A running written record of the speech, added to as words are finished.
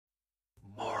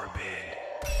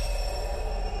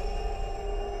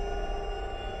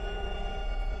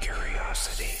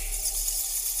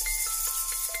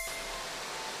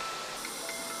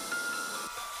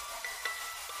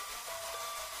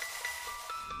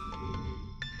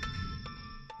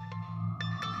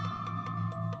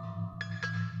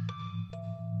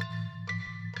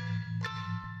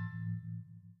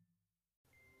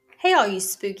Hey, all you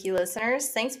spooky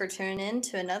listeners. Thanks for tuning in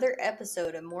to another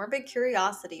episode of Morbid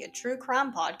Curiosity, a true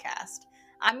crime podcast.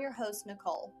 I'm your host,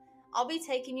 Nicole. I'll be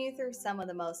taking you through some of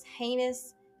the most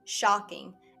heinous,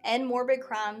 shocking, and morbid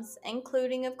crimes,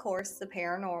 including, of course, the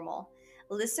paranormal.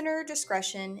 Listener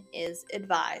discretion is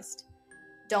advised.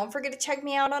 Don't forget to check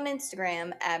me out on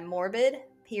Instagram at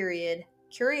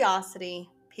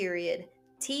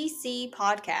morbid.curiosity.tc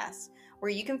podcast, where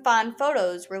you can find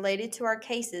photos related to our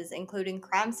cases, including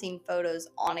crime scene photos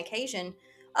on occasion,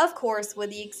 of course, with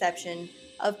the exception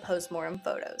of postmortem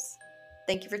photos.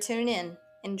 Thank you for tuning in.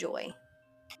 Enjoy.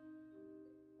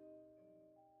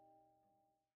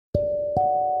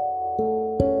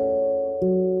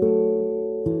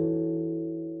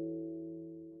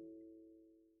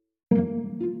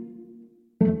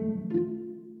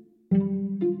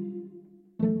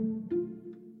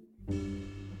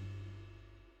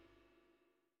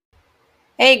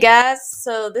 Hey guys,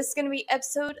 so this is going to be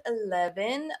episode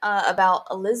 11 about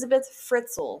Elisabeth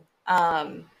Fritzl.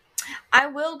 I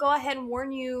will go ahead and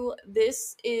warn you,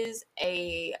 this is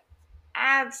a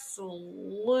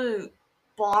absolute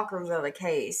bonkers of a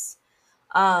case.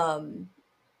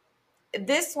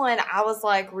 This one I was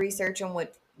like researching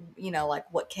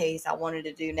what case I wanted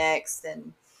to do next,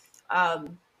 and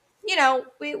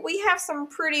we have some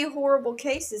pretty horrible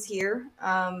cases here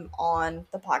on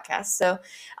the podcast, so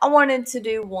I wanted to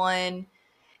do one.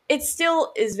 It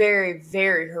still is very,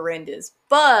 very horrendous,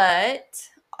 but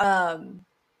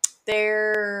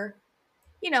there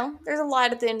there's a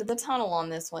light at the end of the tunnel on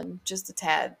this one, just a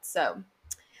tad. So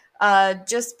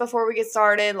just before we get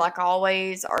started, like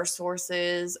always, our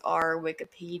sources are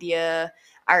Wikipedia,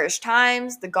 Irish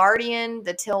Times, The Guardian,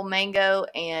 The Till Mango,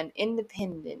 and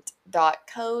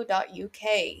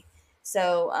independent.co.uk.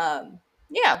 So,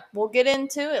 we'll get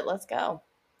into it. Let's go.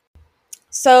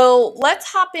 So let's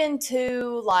hop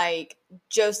into like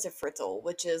Joseph Fritzl,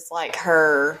 which is like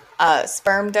her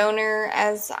sperm donor,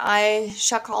 as I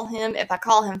shall call him. If I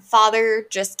call him father,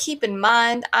 just keep in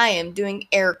mind I am doing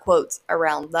air quotes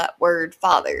around that word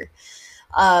father.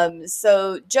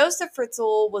 So Joseph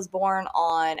Fritzl was born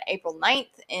on April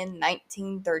 9th in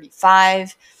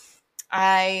 1935.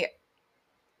 I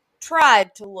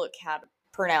tried to look how to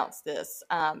pronounce this.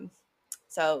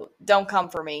 So don't come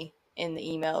for me in the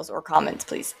emails or comments,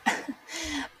 please.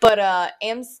 But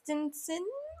Amstensen,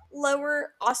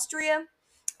 Lower Austria.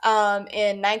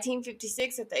 In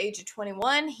 1956, at the age of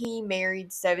 21, he married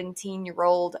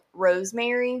 17-year-old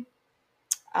Rosemary.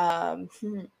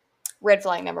 Red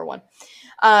flag number one.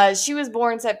 She was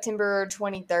born September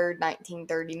 23rd,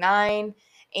 1939.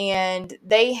 And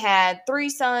they had 3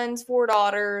 sons, 4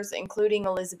 daughters, including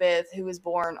Elisabeth, who was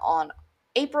born on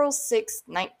April 6,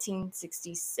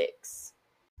 1966.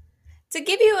 To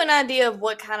give you an idea of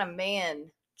what kind of man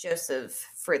Joseph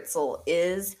Fritzl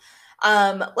is,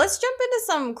 let's jump into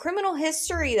some criminal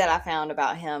history that I found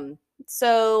about him.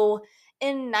 So,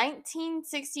 in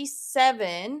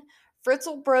 1967,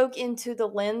 Fritzl broke into the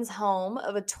Lynn's home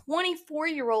of a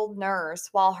 24-year-old nurse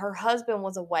while her husband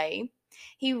was away.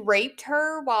 He raped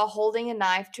her while holding a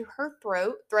knife to her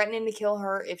throat, threatening to kill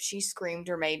her if she screamed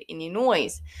or made any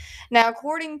noise. Now,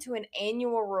 according to an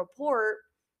annual report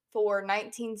for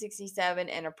 1967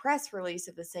 and a press release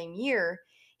of the same year,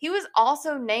 he was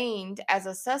also named as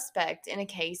a suspect in a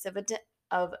case of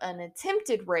an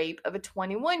attempted rape of a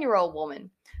 21-year-old woman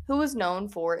who was known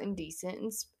for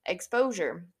indecent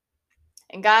exposure.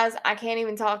 And guys, I can't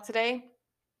even talk today,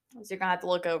 so you're going to have to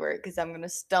look over it because I'm going to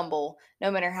stumble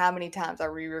no matter how many times I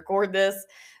re-record this.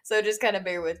 So just kind of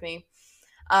bear with me.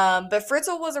 But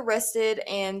Fritzl was arrested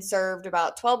and served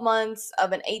about 12 months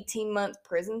of an 18-month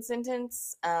prison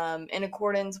sentence. In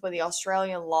accordance with the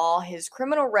Australian law, his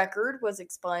criminal record was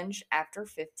expunged after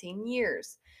 15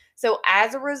 years. So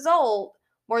as a result,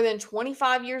 more than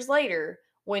 25 years later,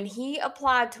 when he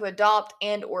applied to adopt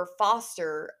and or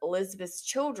foster Elisabeth's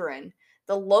children,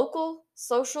 the local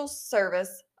social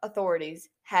service authorities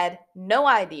had no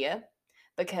idea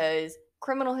because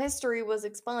criminal history was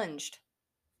expunged.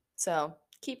 So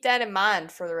keep that in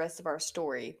mind for the rest of our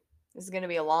story. This is going to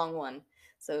be a long one.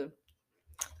 So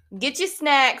get your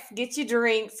snacks, get your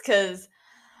drinks, because,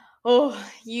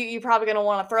 you're probably going to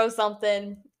want to throw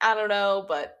something. I don't know,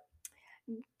 but,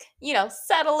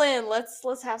 settle in. Let's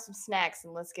have some snacks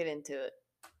and let's get into it.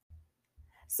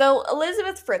 So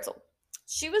Elisabeth Fritzl,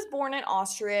 she was born in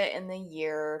Austria in the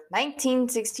year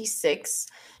 1966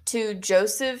 to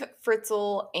Joseph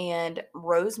Fritzl and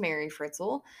Rosemary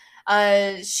Fritzl.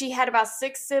 She had about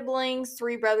 6 siblings,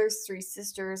 3 brothers, 3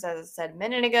 sisters, as I said a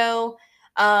minute ago.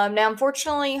 Now,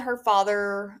 unfortunately, her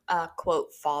father,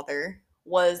 quote, father,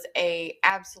 was a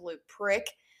absolute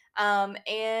prick.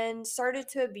 and started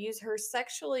to abuse her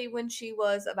sexually when she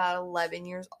was about 11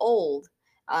 years old.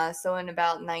 So in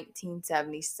about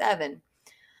 1977.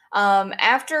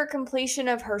 After completion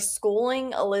of her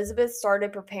schooling, Elizabeth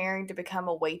started preparing to become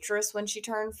a waitress when she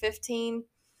turned 15.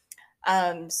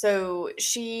 So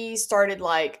she started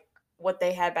like what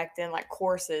they had back then, like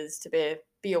courses to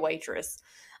be a waitress.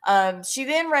 She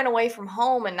then ran away from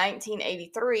home in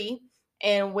 1983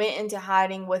 and went into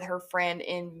hiding with her friend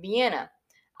in Vienna.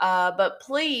 But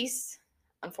police,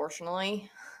 unfortunately,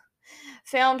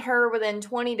 found her within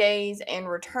 20 days and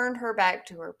returned her back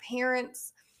to her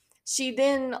parents. She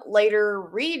then later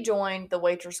rejoined the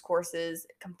waitress courses,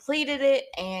 completed it,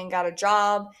 and got a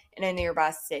job in a nearby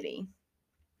city.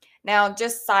 Now,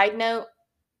 just side note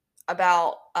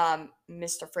about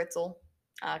Mr. Fritzl,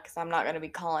 because I'm not going to be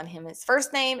calling him his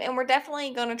first name, and we're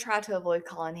definitely going to try to avoid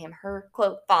calling him her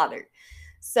quote father.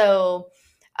 So,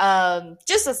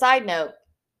 just a side note,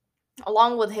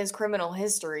 along with his criminal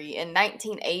history, in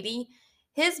 1980,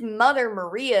 his mother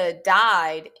Maria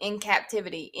died in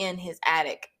captivity in his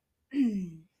attic.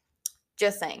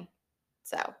 Just saying.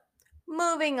 So,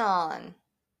 moving on.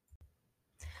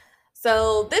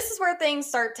 So this is where things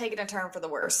start taking a turn for the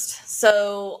worst.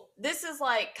 So this is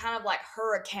like kind of like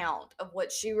her account of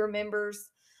what she remembers.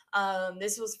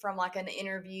 This was from like an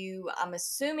interview. I'm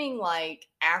assuming like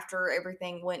after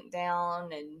everything went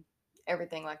down and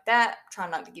everything like that. Trying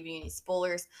not to give you any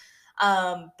spoilers.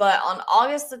 But on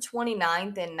August the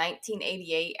 29th in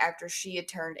 1988, after she had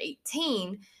turned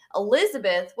 18,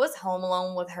 Elizabeth was home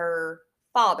alone with her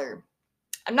father.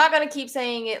 I'm not gonna keep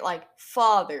saying it like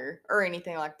father or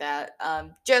anything like that.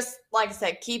 Just like I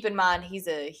said, keep in mind he's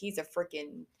a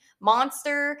freaking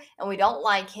monster, and we don't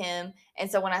like him.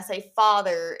 And so when I say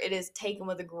father, it is taken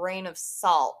with a grain of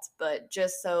salt. But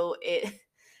just so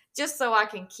I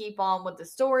can keep on with the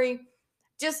story,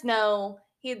 just know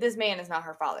this man is not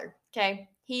her father. Okay,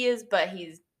 he is, but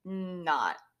he's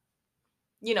not.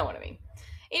 You know what I mean.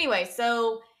 Anyway,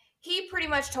 so he pretty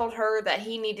much told her that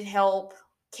he needed help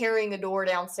carrying a door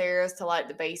downstairs to like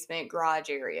the basement garage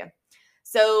area.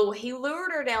 So he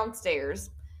lured her downstairs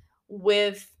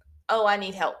with, "Oh, I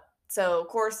need help." So, of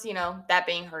course, that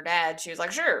being her dad, she was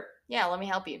like, "Sure, yeah, let me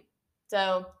help you."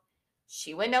 So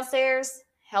she went downstairs,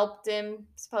 helped him,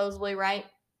 supposedly, right?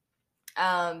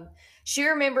 Um, she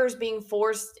remembers being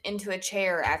forced into a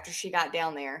chair after she got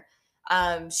down there.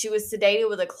 She was sedated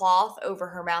with a cloth over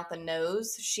her mouth and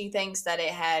nose. She thinks that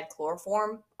it had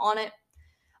chloroform on it.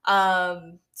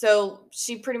 So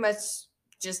she pretty much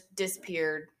just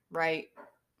disappeared, right?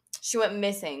 She went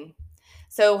missing.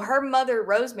 So her mother,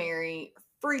 Rosemary,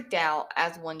 freaked out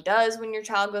as one does when your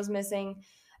child goes missing.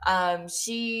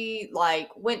 She like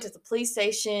went to the police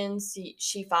station.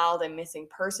 She filed a missing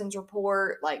persons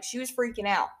report. Like she was freaking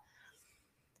out.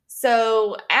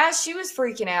 So as she was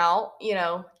freaking out,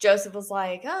 Joseph was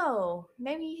like, "Oh,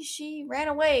 maybe she ran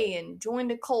away and joined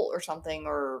a cult or something,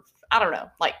 or I don't know."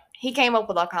 Like he came up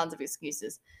with all kinds of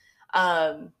excuses.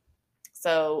 Um,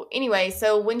 so anyway,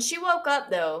 so when she woke up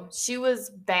though, she was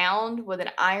bound with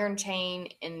an iron chain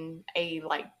in a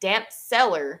like damp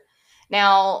cellar.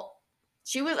 Now,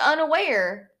 she was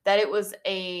unaware that it was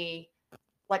a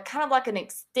like kind of like an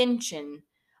extension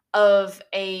of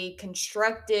a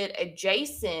constructed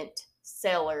adjacent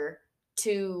cellar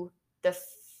to the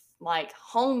like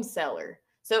home cellar.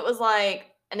 So it was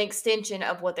like an extension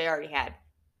of what they already had.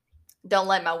 Don't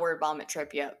let my word vomit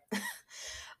trip you up.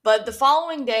 But the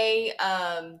following day,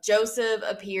 Joseph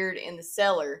appeared in the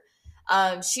cellar.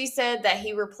 She said that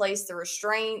he replaced the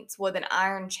restraints with an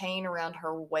iron chain around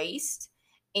her waist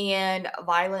and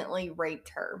violently raped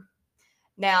her.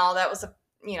 Now, that was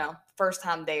first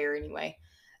time there anyway.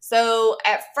 So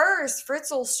at first,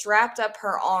 Fritzl strapped up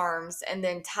her arms and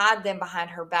then tied them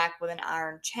behind her back with an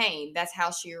iron chain. That's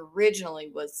how she originally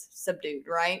was subdued,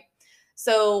 right?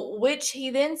 So, which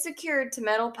he then secured to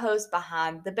metal posts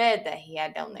behind the bed that he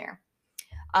had down there.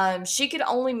 She could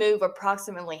only move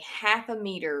approximately half a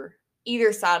meter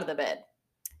either side of the bed.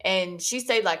 And she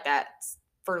stayed like that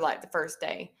for like the first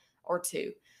day or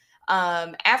two.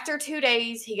 After 2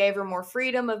 days, he gave her more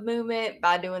freedom of movement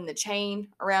by doing the chain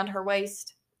around her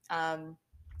waist,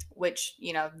 which,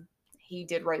 he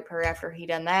did rape her after he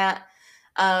done that.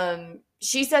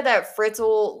 She said that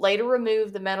Fritzl later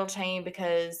removed the metal chain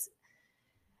because,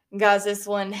 guys, this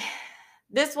one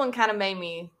kind of made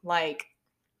me like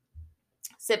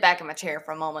sit back in my chair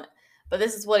for a moment. But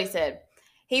this is what he said.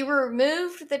 He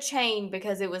removed the chain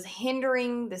because it was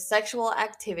hindering the sexual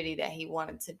activity that he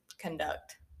wanted to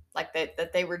conduct, like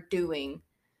that they were doing.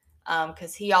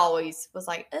 Because he always was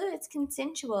like, "Oh, it's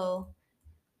consensual,"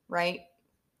 right?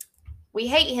 We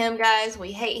hate him, guys.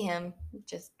 We hate him.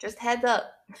 Just heads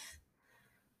up.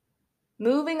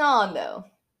 Moving on though.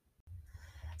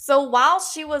 So while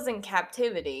she was in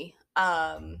captivity,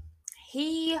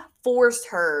 he forced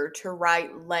her to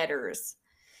write letters.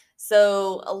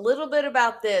 So a little bit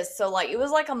about this. So like it was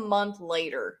like a month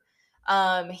later.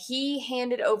 He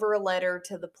handed over a letter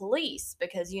to the police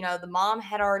because the mom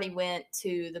had already went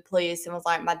to the police and was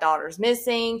like, my daughter's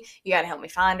missing. You got to help me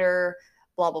find her.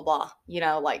 Blah blah blah.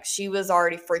 Like she was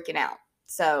already freaking out.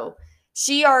 So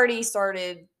she already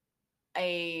started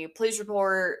a police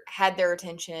report, had their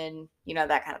attention,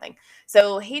 that kind of thing.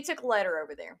 So he took a letter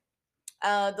over there.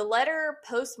 The letter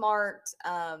postmarked,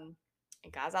 and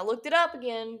guys, I looked it up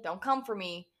again. Don't come for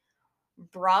me.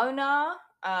 Braunau,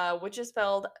 which is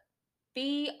spelled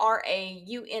Braunau.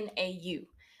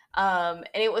 And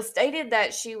it was stated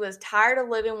that she was tired of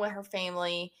living with her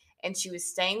family and she was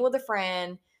staying with a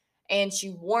friend, and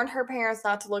she warned her parents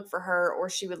not to look for her or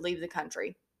she would leave the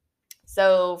country.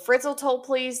 So Fritzl told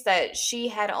police that she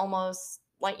had almost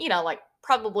like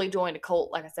probably joined a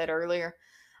cult, like I said earlier.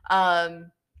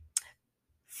 Um,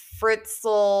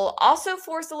 Fritzl also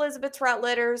forced Elisabeth to write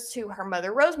letters to her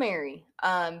mother, Rosemary,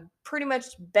 pretty much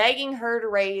begging her to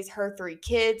raise her three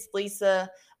kids, Lisa,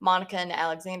 Monica, and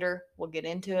Alexander. We'll get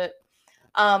into it.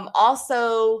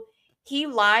 Also, he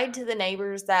lied to the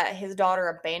neighbors that his daughter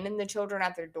abandoned the children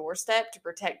at their doorstep to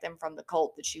protect them from the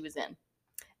cult that she was in.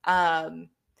 Um,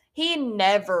 he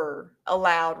never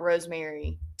allowed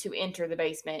Rosemary to enter the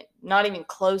basement, not even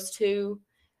close to.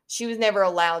 She was never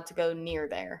allowed to go near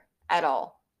there at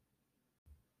all.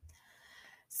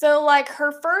 So, like,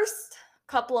 her first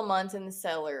couple of months in the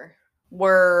cellar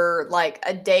were like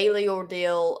a daily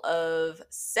ordeal of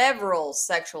several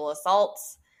sexual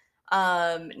assaults.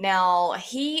 Now,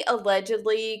 he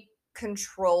allegedly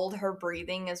controlled her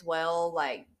breathing as well,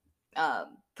 like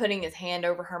putting his hand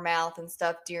over her mouth and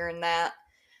stuff during that.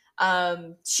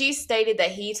 She stated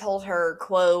that he told her,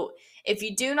 quote, if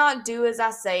you do not do as I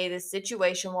say, the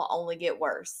situation will only get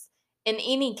worse. In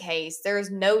any case, there is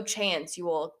no chance you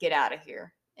will get out of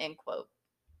here, end quote.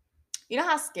 You know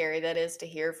how scary that is to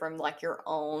hear from like your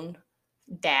own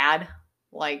dad?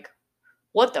 Like,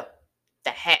 what the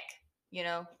heck?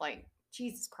 Like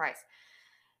Jesus Christ.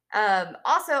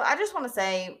 Also, I just want to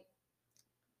say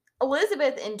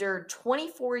Elizabeth endured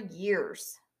 24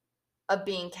 years of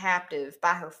being captive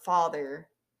by her father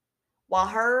while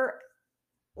her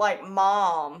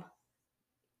mom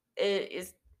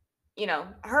is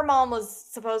her mom was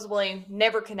supposedly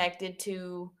never connected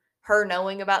to her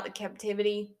knowing about the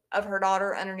captivity of her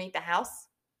daughter underneath the house.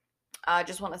 I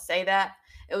just want to say that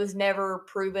it was never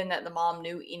proven that the mom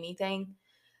knew anything.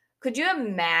 Could you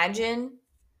imagine?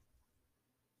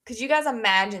 Could you guys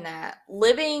imagine that?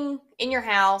 Living in your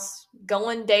house,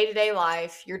 going day to day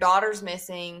life, your daughter's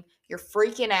missing, you're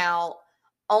freaking out,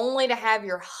 only to have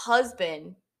your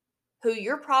husband, who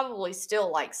you're probably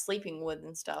still like sleeping with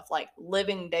and stuff, like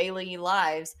living daily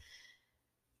lives,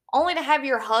 only to have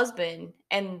your husband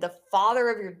and the father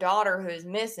of your daughter who is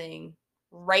missing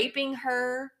raping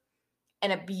her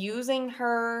and abusing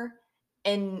her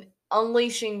and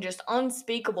unleashing just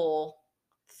unspeakable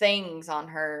things on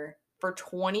her for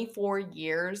 24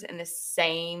 years in the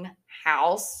same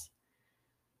house.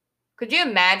 Could you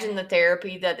imagine the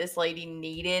therapy that this lady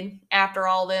needed after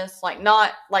all this? Like,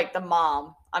 not like the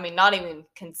mom. I mean, not even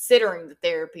considering the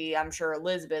therapy I'm sure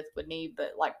Elisabeth would need,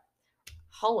 but like,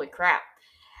 holy crap.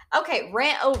 Okay,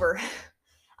 rant over.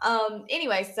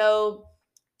 Anyway, so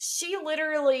she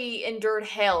literally endured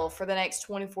hell for the next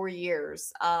 24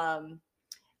 years.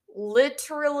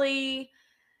 Literally,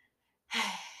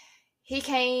 he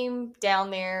came down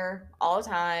there all the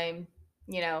time.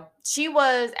 She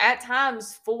was at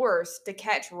times forced to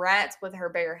catch rats with her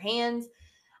bare hands.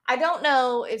 I don't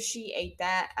know if she ate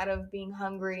that out of being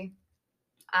hungry.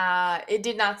 It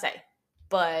did not say,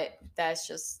 but that's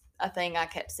just a thing I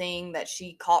kept seeing, that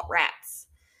she caught rats.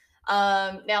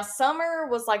 Now summer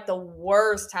was like the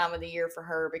worst time of the year for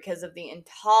her because of the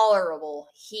intolerable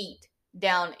heat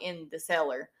down in the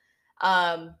cellar.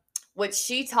 Which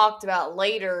she talked about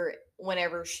later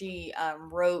whenever she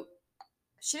wrote.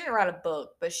 She didn't write a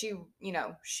book, but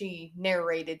she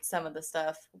narrated some of the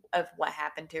stuff of what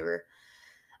happened to her.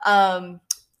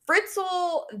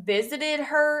 Fritzl visited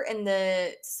her in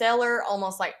the cellar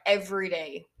almost like every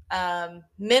day,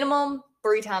 minimum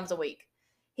 3 times a week.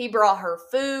 He brought her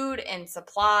food and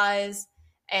supplies,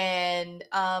 and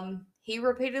he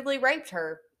repeatedly raped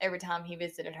her every time he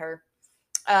visited her.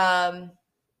 Um,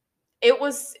 it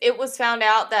was found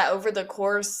out that over the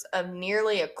course of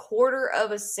nearly a quarter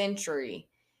of a century,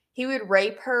 he would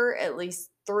rape her at least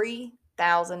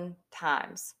 3,000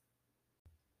 times.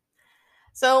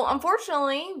 So,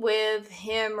 unfortunately, with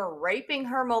him raping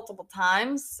her multiple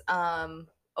times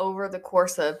over the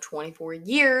course of 24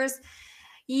 years,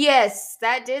 yes,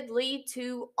 that did lead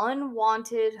to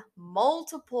unwanted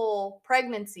multiple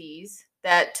pregnancies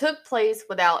that took place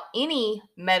without any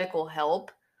medical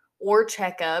help or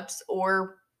checkups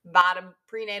or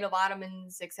prenatal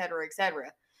vitamins, etc.,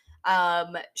 etc.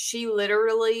 She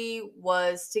literally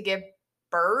was to give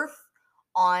birth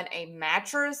on a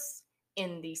mattress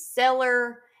in the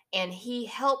cellar, and he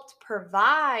helped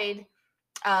provide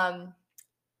um,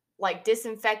 like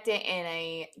disinfectant and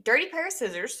a dirty pair of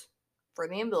scissors for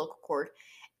the umbilical cord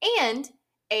and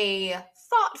a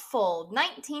thoughtful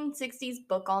 1960s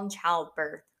book on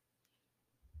childbirth.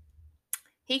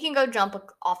 He can go jump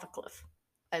off a cliff,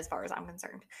 as far as I'm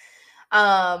concerned.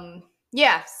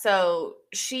 Yeah, so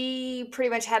she pretty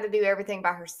much had to do everything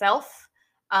by herself.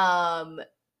 Um,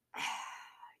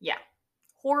 yeah,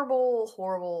 horrible,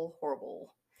 horrible,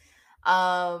 horrible.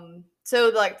 So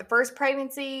like the first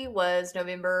pregnancy was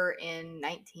November in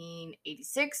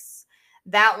 1986.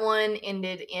 That one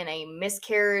ended in a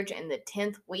miscarriage in the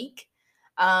 10th week.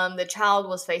 The child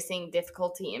was facing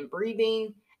difficulty in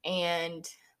breathing, and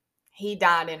he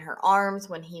died in her arms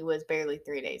when he was barely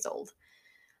 3 days old.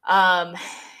 Um,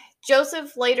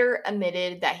 Joseph later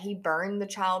admitted that he burned the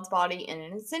child's body in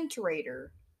an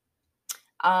incinerator.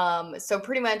 So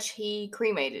pretty much he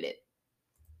cremated it,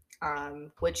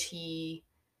 which he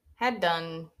had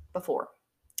done before.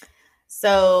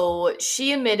 So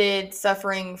she admitted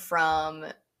suffering from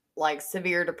like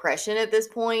severe depression at this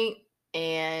point,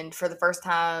 and for the first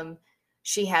time,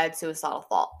 she had suicidal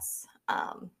thoughts.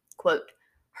 Quote,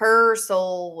 her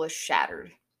soul was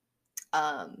shattered.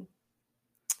 Um,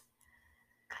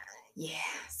 yeah,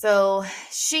 so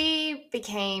she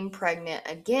became pregnant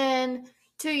again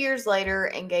 2 years later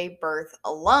and gave birth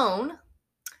alone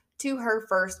to her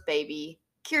first baby,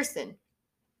 Kirsten.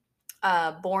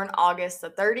 Born August the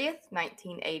 30th,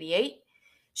 1988.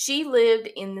 She lived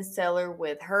in the cellar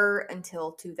with her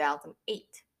until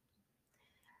 2008.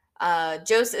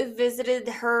 Joseph visited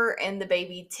her and the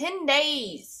baby 10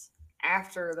 days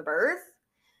after the birth.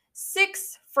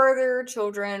 6 further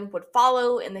children would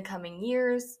follow in the coming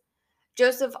years.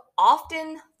 Joseph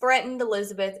often threatened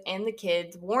Elisabeth and the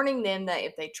kids, warning them that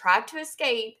if they tried to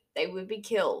escape, they would be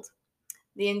killed.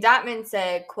 The indictment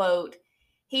said, quote,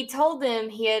 he told them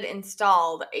he had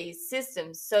installed a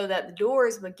system so that the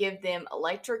doors would give them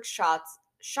electric shocks,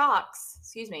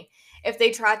 if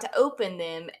they tried to open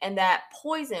them, and that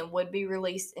poison would be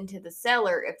released into the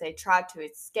cellar if they tried to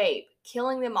escape,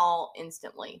 killing them all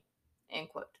instantly. End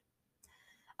quote.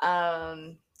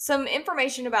 Some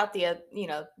information about the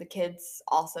kids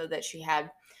also that she had.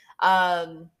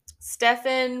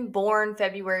 Stefan, born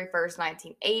February 1st,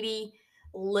 1980,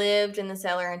 lived in the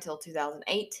cellar until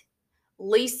 2008.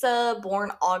 Lisa,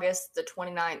 born August the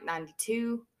 29th,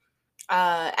 92.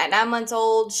 At 9 months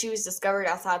old, she was discovered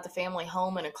outside the family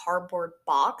home in a cardboard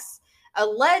box,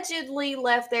 allegedly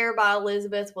left there by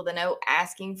Elisabeth with a note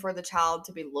asking for the child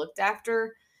to be looked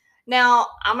after. Now,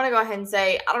 I'm going to go ahead and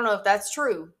say, I don't know if that's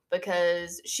true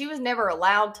because she was never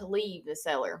allowed to leave the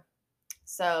cellar.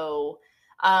 So,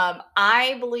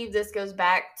 I believe this goes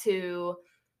back to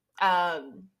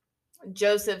um,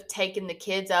 Joseph taking the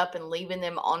kids up and leaving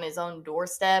them on his own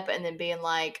doorstep and then being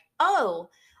like, oh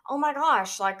my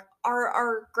gosh, like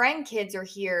our grandkids are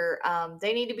here.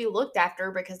 They need to be looked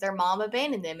after because their mom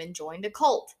abandoned them and joined a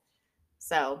cult.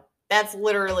 So that's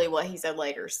literally what he said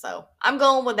later. So I'm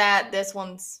going with that. This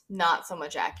one's not so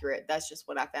much accurate. That's just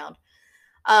what I found.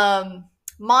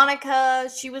 Monica,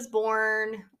 she was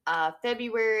born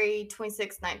February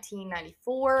 26,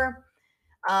 1994.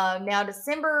 Now,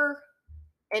 December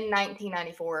in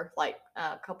 1994, like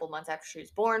a couple months after she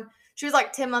was born, she was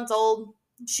like 10 months old.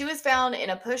 She was found in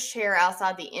a pushchair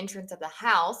outside the entrance of the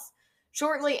house.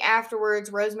 Shortly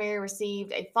afterwards, Rosemary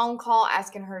received a phone call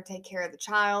asking her to take care of the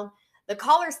child. The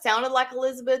caller sounded like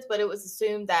Elisabeth, but it was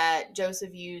assumed that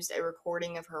Joseph used a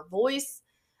recording of her voice.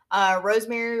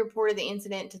 Rosemary reported the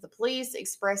incident to the police,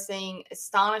 expressing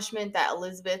astonishment that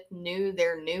Elisabeth knew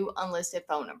their new unlisted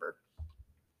phone number.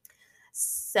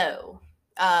 So,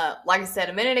 like I said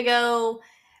a minute ago,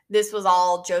 this was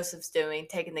all Joseph's doing,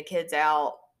 taking the kids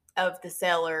out of the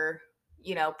cellar,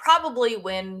 probably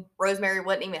when Rosemary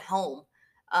wasn't even home.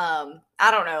 I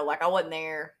don't know, like I wasn't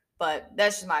there, but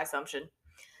that's just my assumption.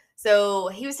 So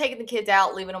he was taking the kids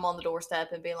out, leaving them on the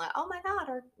doorstep and being like, oh my God,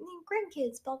 our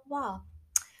grandkids, blah, blah, blah.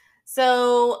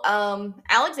 So,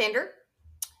 Alexander,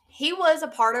 he was a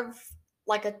part of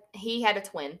he had a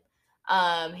twin.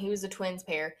 He was a twins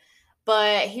pair,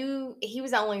 but he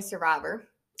was the only survivor.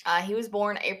 He was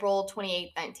born April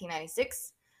 28th,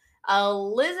 1996.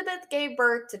 Elizabeth gave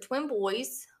birth to twin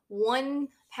boys. One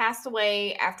passed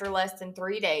away after less than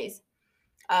 3 days.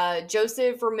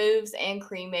 Joseph removes and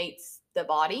cremates the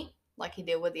body, like he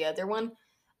did with the other one.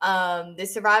 The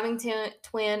surviving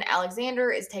twin,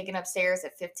 Alexander, is taken upstairs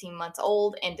at 15 months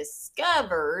old and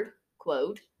discovered,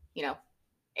 quote, you know,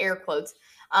 air quotes,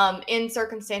 in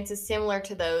circumstances similar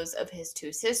to those of his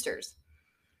two sisters.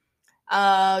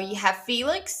 You have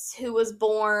Felix, who was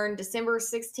born December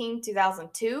 16,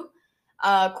 2002.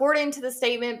 According to the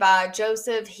statement by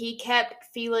Joseph, he kept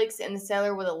Felix in the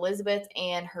cellar with Elisabeth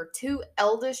and her two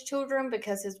eldest children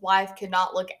because his wife could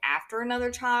not look after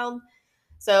another child.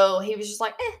 So he was just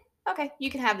like, okay, you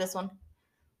can have this one,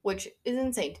 which is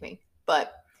insane to me.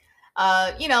 But,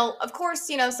 of course,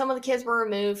 some of the kids were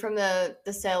removed from the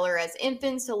cellar as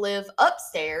infants to live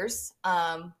upstairs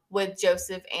with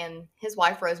Joseph and his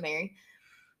wife, Rosemary,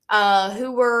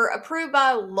 who were approved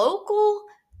by local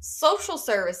social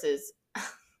services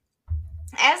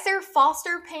as their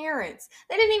foster parents.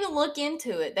 They didn't even look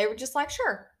into it. They were just like,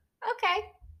 sure, okay,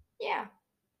 yeah,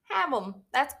 have them.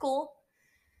 That's cool.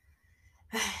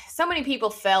 So many people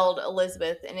failed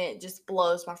Elisabeth, and it just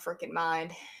blows my freaking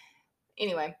mind.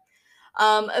 Anyway,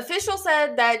 officials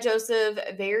said that Joseph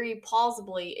very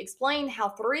plausibly explained how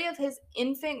 3 of his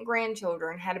infant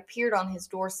grandchildren had appeared on his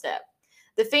doorstep.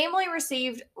 The family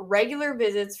received regular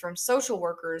visits from social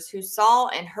workers who saw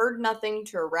and heard nothing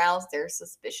to arouse their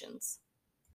suspicions.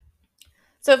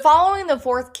 So, following the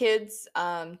fourth kid's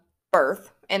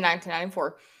birth in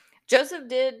 1994, Joseph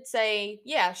did say,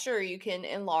 yeah, sure, you can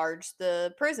enlarge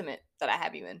the imprisonment that I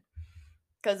have you in.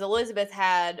 Because Elisabeth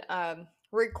had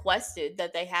requested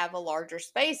that they have a larger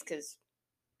space because,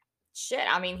 shit,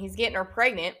 I mean, he's getting her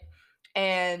pregnant.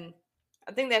 And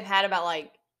I think they've had about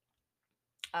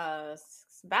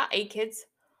 8 kids.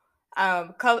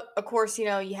 Of course,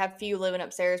 you have few living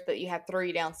upstairs, but you have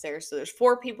 3 downstairs. So there's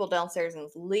 4 people downstairs in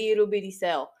this little bitty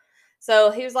cell.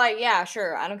 So he was like, yeah,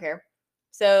 sure, I don't care.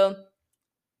 So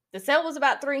the cell was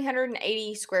about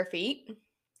 380 square feet.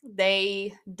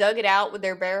 They dug it out with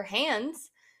their bare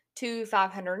hands to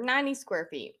 590 square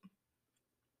feet.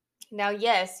 Now,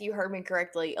 yes, you heard me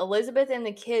correctly. Elisabeth and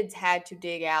the kids had to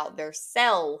dig out their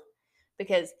cell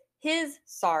because his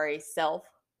sorry self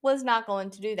was not going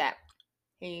to do that.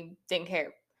 He didn't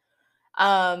care.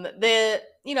 They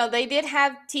did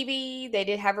have TV, they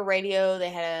did have a radio,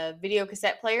 they had a video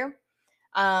cassette player.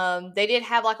 They did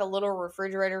have like a little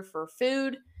refrigerator for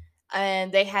food,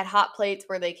 and they had hot plates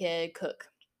where they could cook.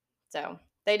 So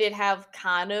they did have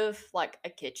kind of like a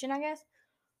kitchen, I guess.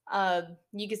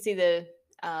 You can see the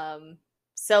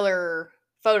cellar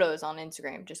photos on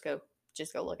Instagram. Just go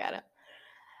look at it.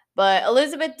 But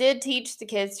Elisabeth did teach the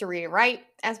kids to read and write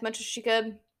as much as she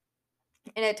could.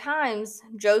 And at times,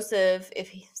 Joseph,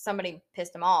 if somebody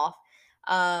pissed him off,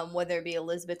 whether it be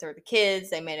Elisabeth or the kids,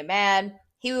 they made him mad,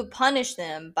 he would punish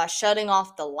them by shutting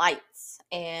off the lights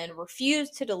and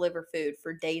refuse to deliver food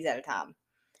for days at a time.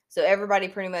 So everybody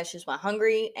pretty much just went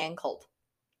hungry and cold.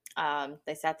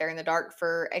 They sat there in the dark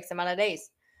for X amount of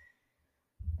days.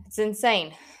 It's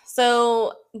insane.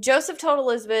 So Joseph told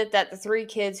Elisabeth that the 3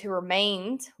 kids who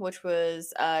remained, which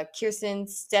was Kirsten,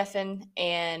 Stefan,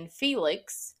 and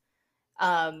Felix,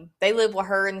 they lived with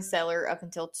her in the cellar up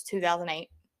until 2008.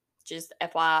 Just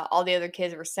FYI, all the other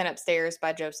kids were sent upstairs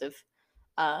by Joseph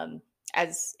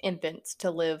as infants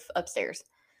to live upstairs.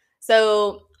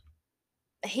 So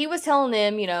he was telling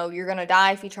them, you're going to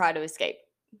die if you try to escape.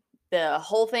 The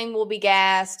whole thing will be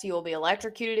gassed. You will be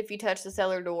electrocuted if you touch the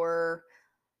cellar door,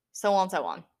 so on and so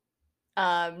on.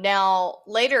 Now,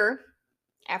 later,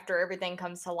 after everything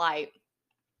comes to light,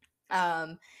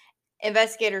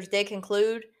 investigators did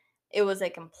conclude it was a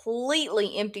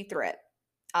completely empty threat.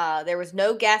 There was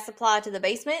no gas supply to the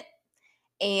basement,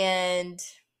 and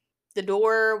the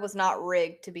door was not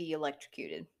rigged to be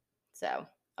electrocuted. So,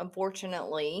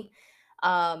 unfortunately,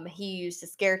 he used a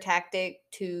scare tactic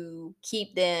to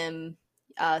keep them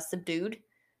subdued.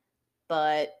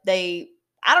 But I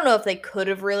don't know if they could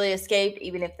have really escaped,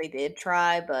 even if they did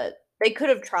try, but they could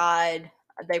have tried.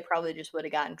 They probably just would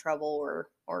have gotten in trouble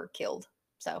or killed.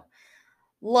 So,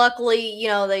 luckily,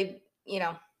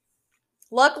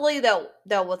 luckily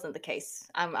that wasn't the case.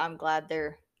 I'm glad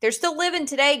they're still living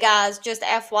today, guys. Just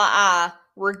FYI,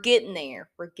 we're getting there.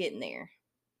 We're getting there.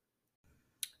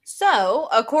 So,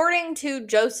 according to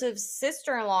Joseph's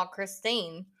sister-in-law,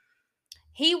 Christine,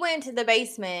 he went to the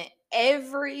basement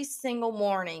every single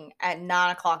morning at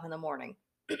 9:00 in the morning.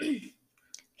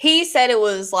 He said it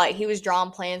was like he was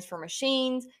drawing plans for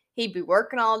machines. He'd be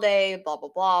working all day, blah, blah,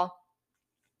 blah.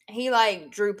 He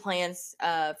drew plans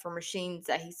for machines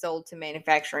that he sold to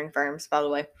manufacturing firms, by the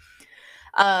way.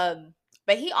 But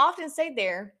But he often stayed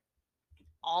there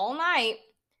all night.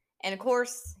 And of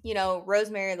course,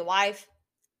 Rosemary, the wife,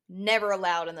 never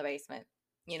allowed in the basement.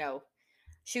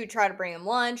 She would try to bring him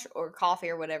lunch or coffee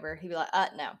or whatever. He'd be like,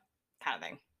 no, kind of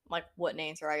thing. Like, wouldn't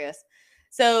answer, I guess.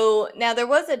 So now there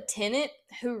was a tenant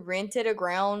who rented a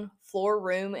ground floor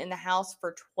room in the house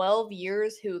for 12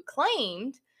 years who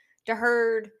claimed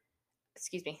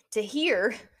to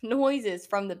hear noises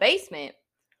from the basement,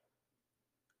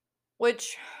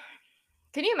 which,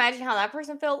 can you imagine how that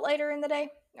person felt later in the day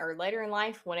or later in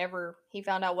life whenever he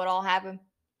found out what all happened?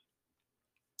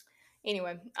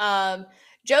 Anyway,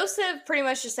 Joseph pretty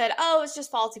much just said, "Oh, it's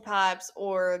just faulty pipes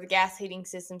or the gas heating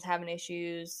system's having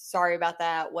issues. Sorry about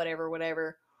that. Whatever,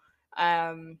 whatever."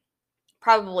 Um,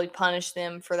 Probably punished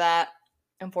them for that,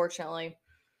 unfortunately.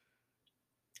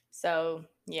 So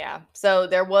yeah, so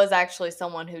there was actually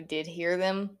someone who did hear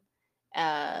them,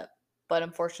 but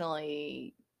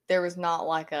unfortunately, there was not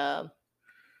like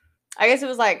I guess it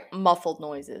was like muffled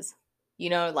noises,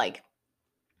 like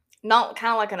not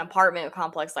kind of like an apartment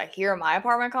complex. Like here in my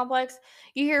apartment complex,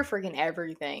 you hear freaking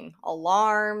everything: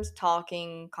 alarms,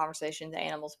 talking, conversations,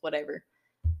 animals, whatever.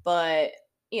 But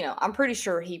I'm pretty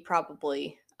sure he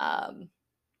probably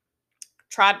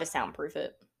tried to soundproof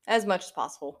it as much as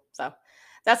possible. So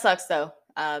that sucks though,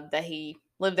 that he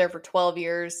lived there for 12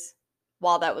 years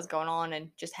while that was going on and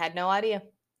just had no idea.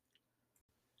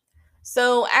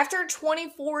 So after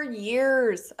 24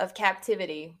 years of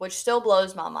captivity, which still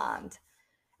blows my mind,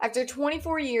 after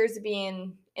 24 years of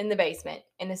being in the basement,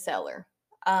 in a cellar,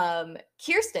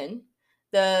 Kirsten,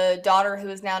 the daughter who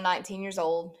is now 19 years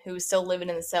old, who was still living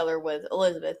in the cellar with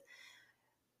Elisabeth,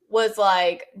 was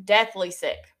like deathly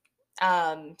sick.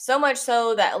 So much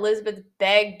so that Elisabeth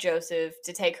begged Joseph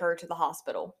to take her to the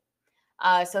hospital.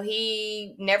 So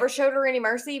he never showed her any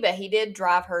mercy, but he did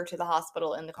drive her to the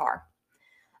hospital in the car.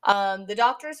 The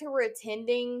doctors who were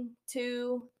attending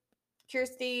to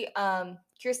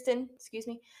Kirsten,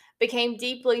 became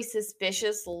deeply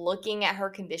suspicious looking at her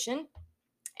condition,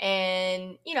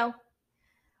 and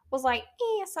was like,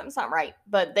 something's not right.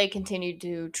 But they continued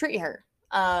to treat her.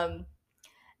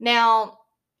 Now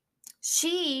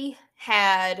she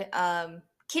had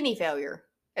kidney failure,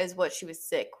 is what she was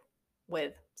sick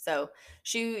with. So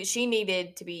she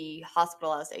needed to be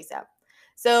hospitalized ASAP.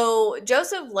 So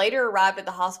Joseph later arrived at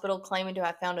the hospital claiming to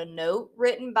have found a note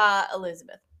written by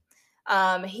Elisabeth.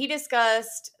 He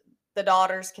discussed the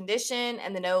daughter's condition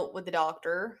and the note with the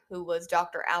doctor, who was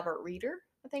Dr. Albert Reeder,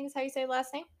 I think is how you say the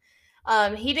last name.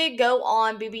 He did go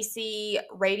on BBC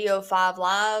Radio 5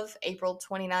 Live, April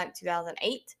 29th,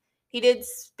 2008. He did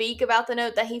speak about the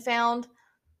note that he found,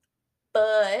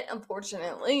 but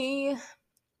unfortunately,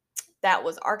 that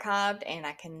was archived and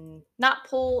I cannot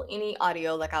pull any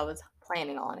audio like I was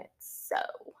planning on it. So,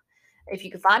 if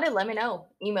you can find it, let me know.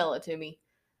 Email it to me.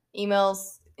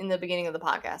 Emails in the beginning of the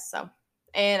podcast, so,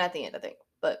 and at the end, I think.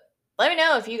 But let me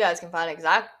know if you guys can find it,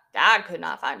 because I could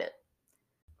not find it.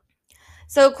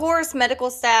 So, of course,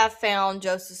 medical staff found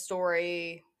Joseph's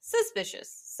story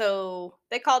suspicious. So,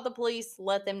 they called the police,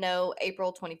 let them know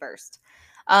April 21st.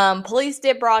 Police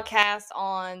did broadcast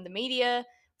on the media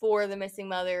for the missing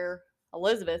mother,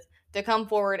 Elisabeth, to come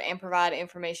forward and provide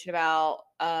information about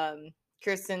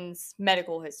Kirsten's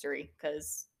medical history,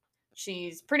 because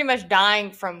she's pretty much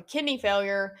dying from kidney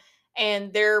failure,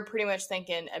 and they're pretty much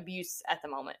thinking abuse at the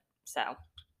moment. So,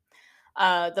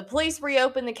 the police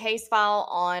reopened the case file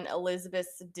on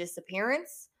Elisabeth's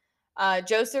disappearance.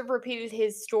 Joseph repeated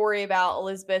his story about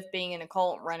Elisabeth being in a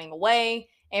cult running away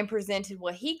and presented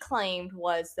what he claimed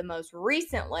was the most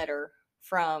recent letter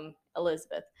from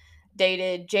Elisabeth,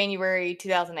 dated January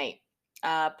 2008,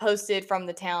 posted from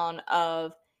the town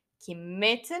of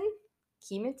Kemeton,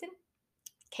 Kematen.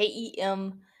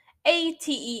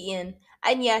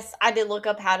 And yes, I did look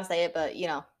up how to say it, but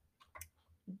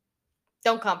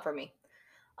don't come for me.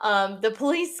 The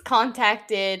police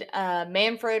contacted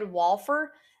Manfred Walfer,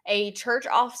 a church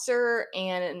officer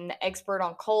and an expert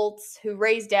on cults, who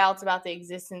raised doubts about the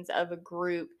existence of a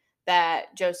group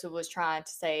that Joseph was trying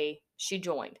to say she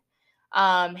joined.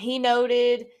 He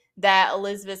noted that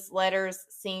Elisabeth's letters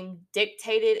seemed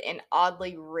dictated and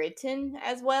oddly written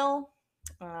as well.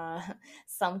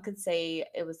 Some could say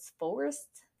it was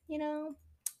forced, He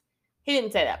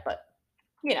didn't say that, but,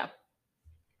 he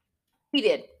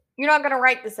did. You're not going to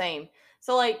write the same.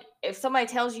 So, like, if somebody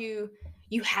tells you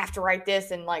you have to write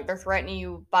this and, like, they're threatening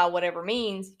you by whatever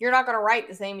means, you're not going to write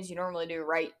the same as you normally do,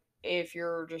 right? If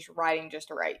you're just writing just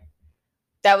to write.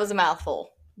 That was a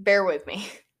mouthful. Bear with me.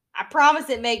 I promise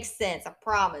it makes sense. I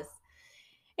promise.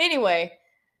 Anyway,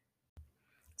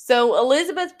 so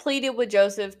Elisabeth pleaded with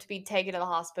Joseph to be taken to the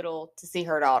hospital to see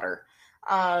her daughter.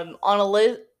 On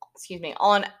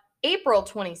April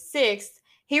 26th,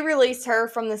 he released her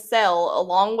from the cell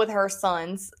along with her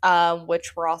sons,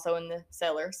 which were also in the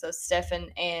cellar, so Stefan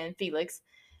and Felix.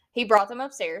 He brought them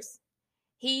upstairs.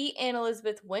 He and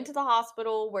Elisabeth went to the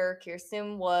hospital where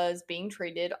Kirsten was being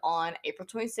treated on April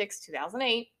 26,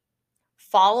 2008.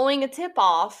 Following a tip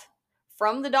off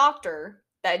from the doctor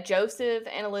that Joseph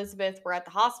and Elisabeth were at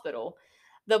the hospital,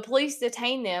 the police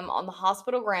detained them on the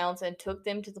hospital grounds and took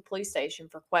them to the police station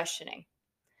for questioning.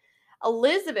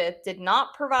 Elisabeth did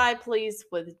not provide police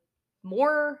with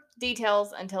more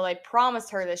details until they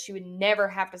promised her that she would never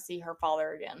have to see her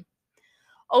father again.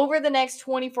 Over the next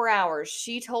 24 hours,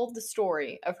 she told the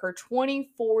story of her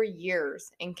 24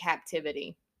 years in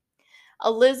captivity.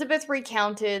 Elisabeth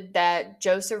recounted that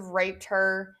Joseph raped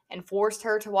her and forced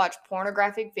her to watch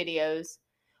pornographic videos,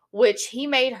 which he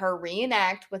made her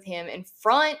reenact with him in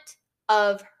front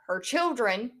of her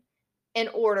children in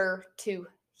order to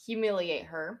humiliate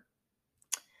her.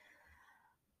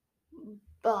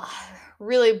 Ugh,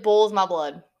 really boils my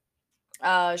blood.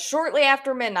 Shortly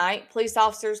after midnight, police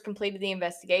officers completed the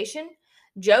investigation.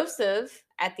 Joseph,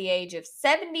 at the age of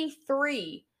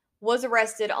 73, was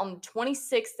arrested on the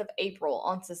 26th of April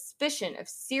on suspicion of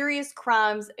serious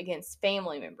crimes against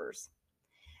family members.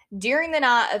 During the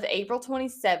night of April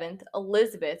 27th,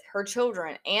 Elisabeth, her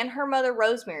children, and her mother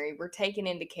Rosemary were taken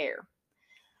into care.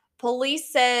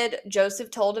 Police said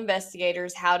Joseph told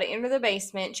investigators how to enter the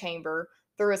basement chamber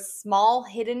through a small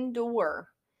hidden door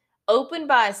opened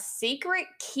by a secret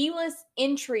keyless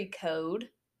entry code,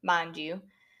 mind you.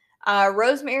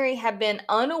 Rosemary had been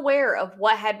unaware of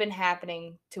what had been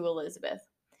happening to Elisabeth.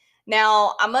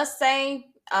 Now, I must say,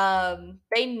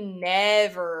 they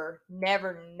never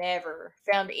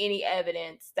found any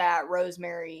evidence that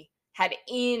Rosemary had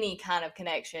any kind of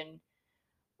connection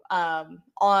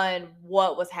on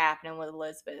what was happening with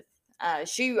Elisabeth.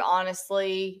 She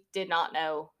honestly did not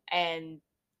know, and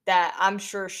that I'm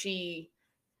sure she,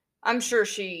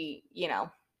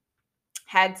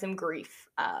 had some grief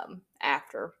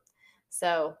after.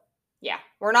 So, yeah,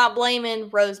 we're not blaming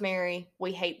Rosemary.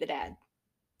 We hate the dad.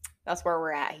 That's where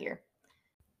we're at here.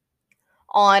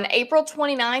 On April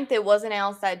 29th, it was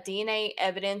announced that DNA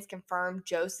evidence confirmed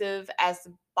Joseph as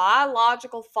the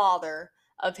biological father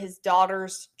of his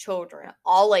daughter's children,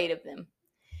 all 8 of them.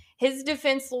 His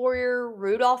defense lawyer,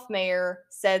 Rudolph Mayer,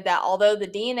 said that although the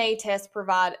DNA test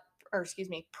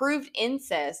proved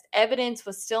incest, evidence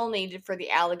was still needed for the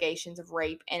allegations of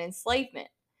rape and enslavement.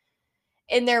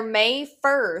 In their May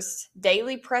 1st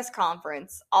daily press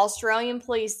conference, Australian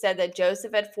police said that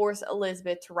Joseph had forced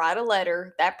Elisabeth to write a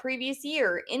letter that previous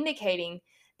year indicating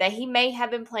that he may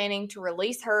have been planning to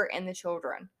release her and the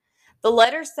children. The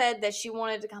letter said that she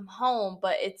wanted to come home,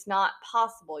 but it's not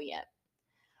possible yet.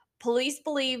 Police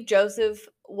believe Joseph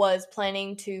was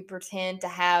planning to pretend to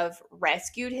have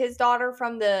rescued his daughter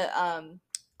from the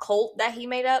cult that he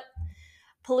made up.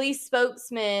 Police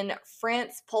spokesman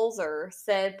Fritzl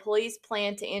said police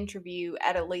plan to interview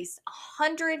at least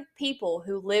 100 people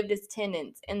who lived as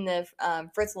tenants in the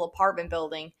Fritzl apartment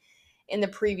building in the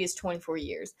previous 24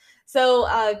 years.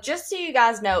 So just so you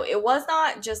guys know, it was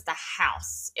not just a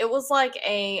house. It was like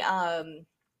a, I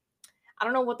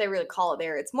don't know what they really call it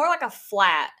there. It's more like a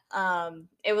flat.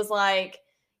 It was like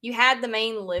you had the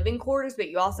main living quarters, but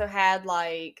you also had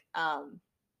like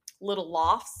little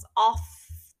lofts off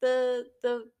the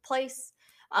place.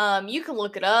 You can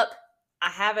look it up. I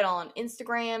have it on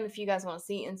Instagram if you guys want to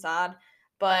see inside.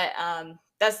 But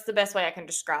that's the best way I can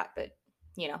describe it.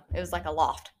 It was like a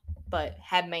loft, but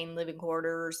had main living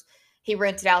quarters. He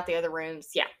rented out the other rooms.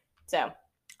 Yeah. So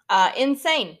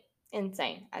insane,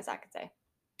 as I could say.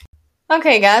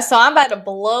 Okay, guys, so I'm about to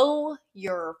blow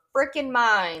your freaking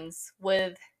minds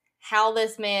with how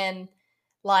this man,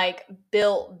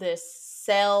 built this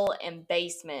cell and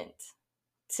basement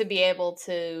to be able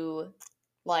to,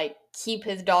 keep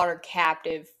his daughter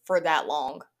captive for that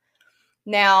long.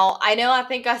 Now, I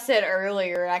think I said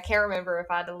earlier, I can't remember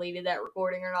if I deleted that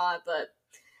recording or not, but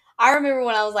I remember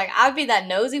when I was like, I'd be that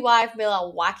nosy wife, be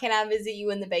like, why can't I visit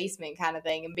you in the basement kind of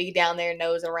thing, and be down there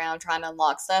nosing around trying to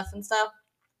unlock stuff and stuff.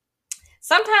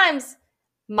 Sometimes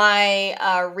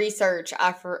my research,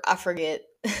 I forget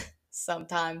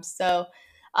sometimes. So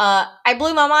I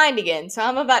blew my mind again. So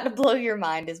I'm about to blow your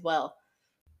mind as well.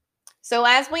 So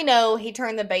as we know, he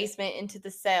turned the basement into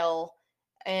the cell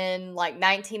in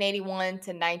 1981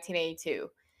 to 1982.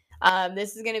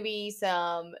 This is going to be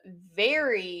some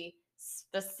very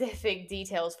specific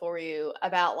details for you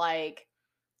about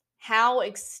how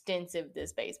extensive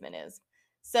this basement is.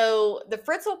 So the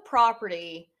Fritzl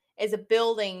property is a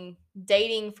building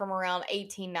dating from around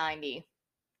 1890.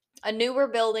 A newer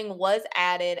building was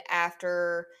added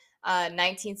after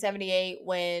 1978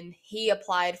 when he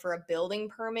applied for a building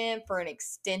permit for an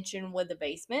extension with the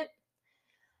basement.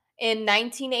 In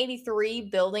 1983,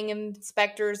 building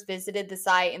inspectors visited the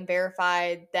site and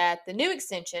verified that the new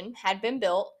extension had been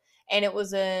built and it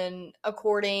was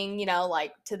according,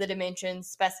 like to the dimensions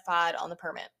specified on the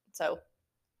permit. So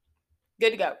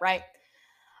good to go, right?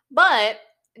 But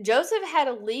Joseph had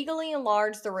illegally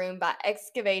enlarged the room by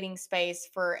excavating space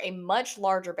for a much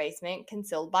larger basement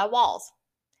concealed by walls.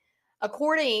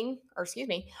 Around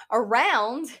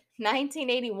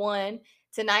 1981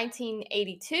 to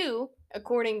 1982,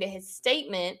 according to his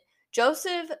statement,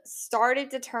 Joseph started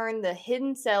to turn the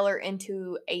hidden cellar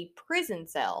into a prison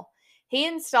cell. He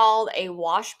installed a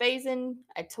wash basin,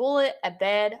 a toilet, a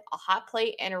bed, a hot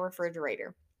plate, and a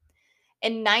refrigerator.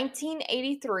 In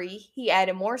 1983, he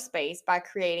added more space by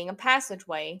creating a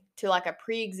passageway to like a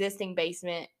pre-existing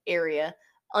basement area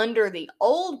under the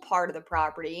old part of the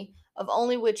property of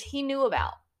only which he knew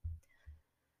about.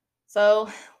 So,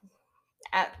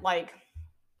 at like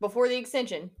before the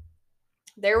extension,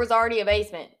 there was already a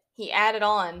basement. He added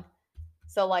on.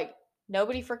 So like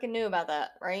nobody freaking knew about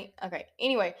that, right? Okay.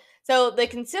 Anyway, so the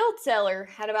concealed cellar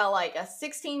had about like a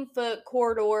 16-foot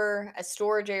corridor, a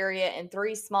storage area, and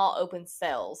 3 small open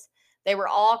cells. They were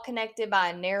all connected by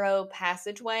a narrow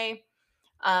passageway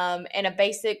and a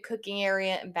basic cooking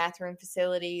area and bathroom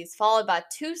facilities, followed by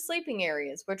 2 sleeping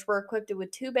areas, which were equipped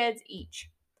with 2 beds each.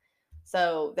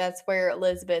 So that's where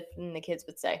Elisabeth and the kids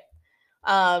would stay.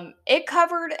 It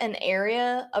covered an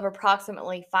area of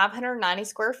approximately 590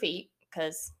 square feet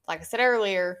because, like I said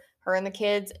earlier, her and the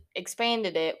kids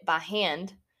expanded it by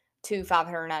hand to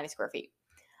 590 square feet.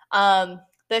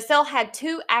 The cell had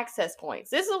 2 access points.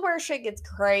 This is where shit gets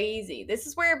crazy. This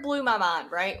is where it blew my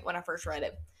mind, right? When I first read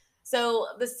it. So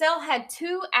the cell had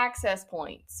 2 access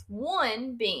points,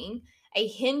 one being a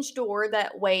hinge door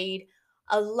that weighed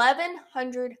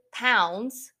 1,100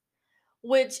 pounds,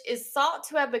 which is thought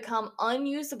to have become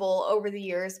unusable over the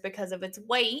years because of its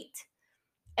weight.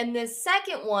 And the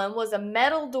second one was a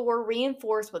metal door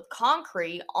reinforced with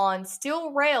concrete on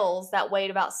steel rails that weighed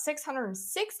about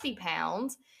 660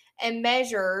 pounds and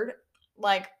measured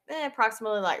like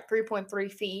approximately like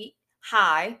 3.3 feet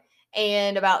high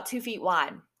and about 2 feet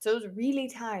wide. So it was really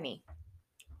tiny.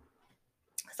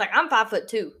 It's like I'm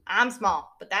 5'2". I'm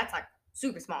small, but that's like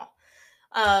super small.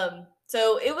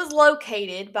 So it was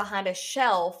located behind a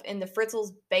shelf in the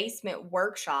Fritzl's basement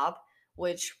workshop,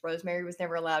 which Rosemary was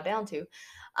never allowed down to,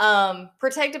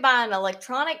 protected by an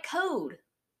electronic code,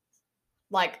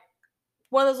 like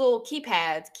one of those little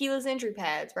keypads, keyless entry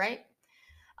pads, right?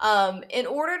 In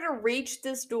order to reach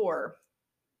this door,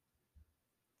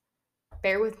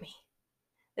 bear with me,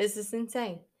 this is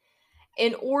insane.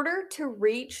 In order to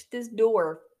reach this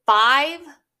door, 5,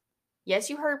 yes,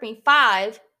 you heard me,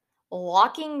 5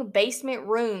 locking basement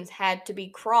rooms had to be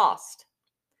crossed.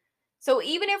 So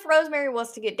even if Rosemary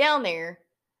was to get down there,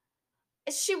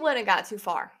 she wouldn't have got too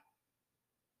far.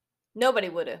 Nobody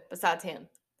would have besides him.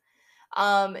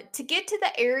 To get to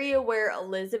the area where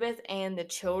Elisabeth and the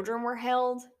children were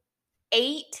held,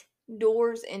 8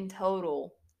 doors in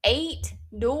total, 8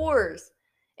 doors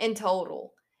in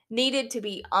total needed to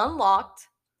be unlocked,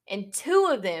 and 2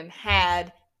 of them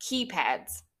had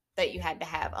keypads that you had to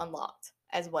have unlocked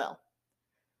as well.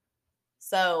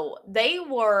 So they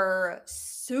were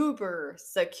super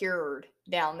secured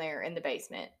down there in the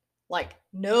basement. Like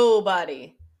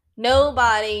nobody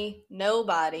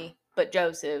but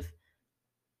Joseph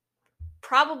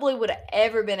probably would have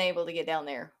ever been able to get down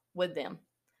there with them.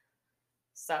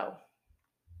 So,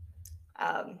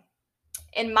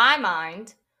 in my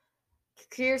mind,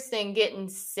 Kirsten getting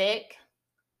sick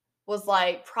was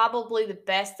like probably the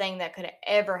best thing that could have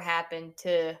ever happened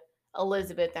to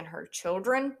Elisabeth and her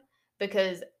children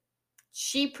because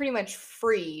she pretty much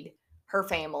freed her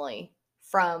family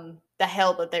from the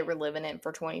hell that they were living in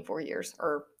for 24 years,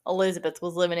 or Elisabeth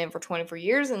was living in for 24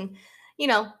 years. And,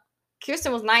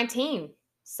 Kirsten was 19.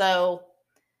 So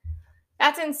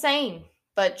that's insane.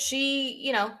 But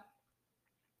she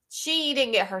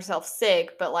didn't get herself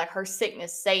sick, but like her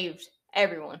sickness saved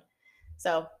everyone.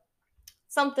 So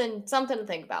something to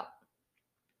think about.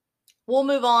 We'll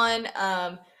move on.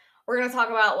 We're gonna talk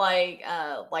about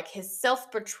like his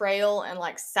self-betrayal and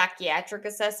like psychiatric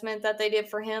assessment that they did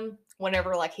for him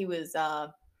whenever like he was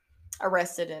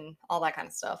arrested and all that kind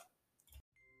of stuff.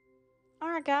 All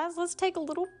right, guys, let's take a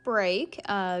little break.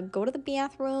 Go to the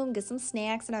bathroom, get some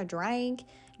snacks and a drink,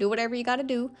 do whatever you got to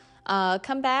do.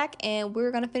 Come back and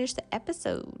we're gonna finish the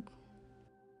episode.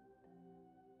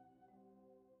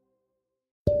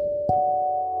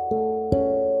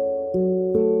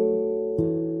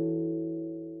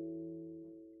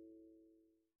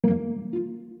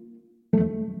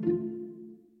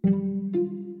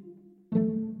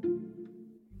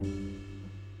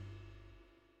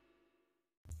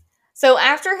 So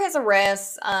after his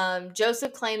arrest,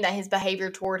 Joseph claimed that his behavior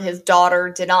toward his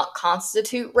daughter did not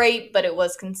constitute rape, but it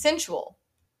was consensual.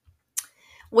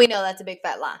 We know that's a big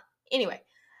fat lie. Anyway,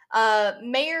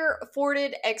 Mayer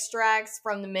forwarded extracts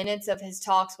from the minutes of his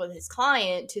talks with his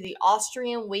client to the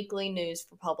Austrian Weekly News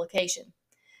for publication.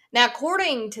 Now,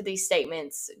 according to these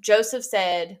statements, Joseph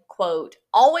said, quote,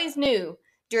 always knew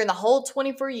during the whole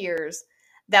 24 years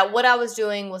that what I was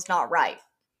doing was not right,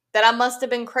 that I must have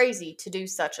been crazy to do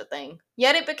such a thing.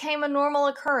 Yet it became a normal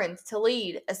occurrence to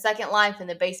lead a second life in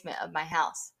the basement of my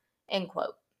house, end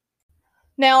quote.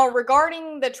 Now,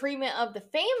 regarding the treatment of the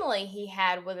family he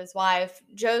had with his wife,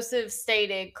 Joseph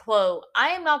stated, quote, I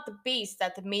am not the beast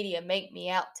that the media make me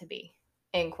out to be,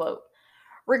 end quote.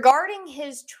 Regarding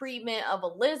his treatment of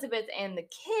Elisabeth and the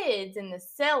kids in the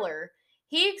cellar,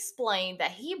 he explained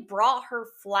that he brought her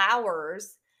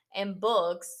flowers and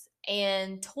books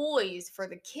and toys for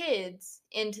the kids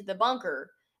into the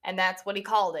bunker, and that's what he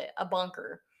called it, a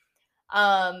bunker.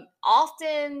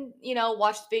 Often,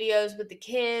 watched videos with the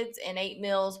kids and ate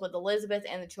meals with Elisabeth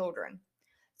and the children.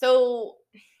 So,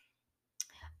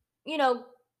 you know,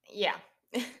 yeah.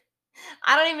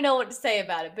 I don't even know what to say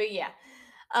about it, but yeah.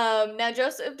 Now,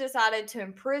 Joseph decided to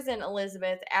imprison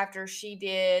Elisabeth after she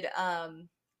did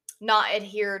not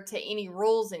adhere to any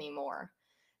rules anymore.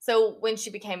 So, when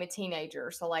she became a teenager,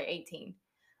 so like 18.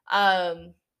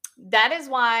 Um, that is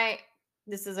why,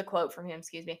 this is a quote from him,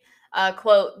 excuse me.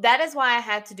 Quote, that is why I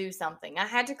had to do something. I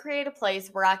had to create a place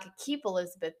where I could keep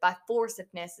Elisabeth by force if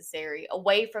necessary,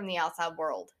 away from the outside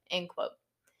world, end quote.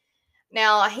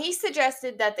 Now, he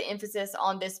suggested that the emphasis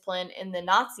on discipline in the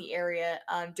Nazi area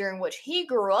during which he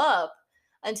grew up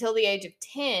until the age of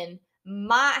 10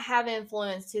 might have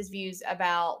influenced his views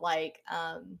about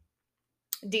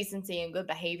decency and good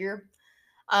behavior.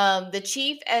 The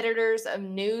chief editors of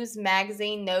News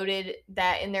magazine noted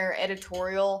that in their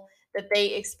editorial that they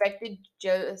expected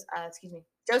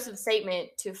Joseph's statement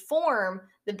to form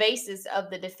the basis of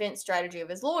the defense strategy of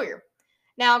his lawyer.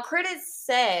 Now, critics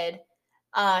said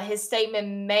his statement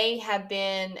may have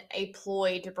been a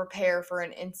ploy to prepare for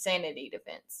an insanity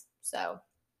defense. So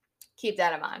keep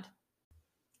that in mind.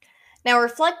 Now,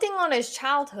 reflecting on his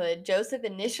childhood, Joseph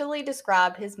initially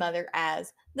described his mother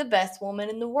as the best woman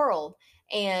in the world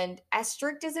and as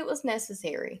strict as it was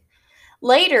necessary.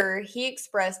 Later, he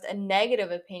expressed a negative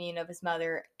opinion of his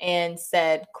mother and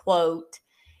said, quote,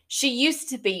 she used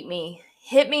to beat me,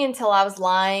 hit me until I was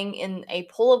lying in a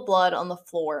pool of blood on the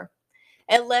floor.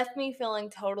 It left me feeling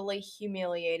totally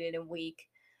humiliated and weak.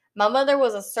 My mother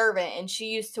was a servant and she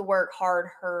used to work hard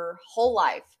her whole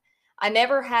life. I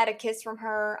never had a kiss from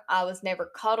her. I was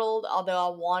never cuddled, although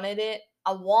I wanted it.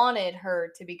 I wanted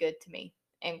her to be good to me.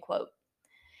 End quote.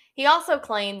 He also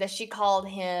claimed that she called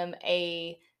him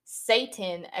a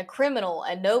Satan, a criminal,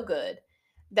 a no good,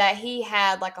 that he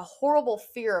had like a horrible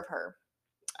fear of her.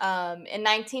 In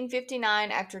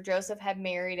 1959, after Joseph had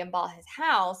married and bought his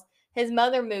house, his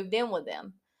mother moved in with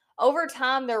them. Over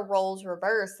time, their roles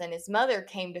reversed, and his mother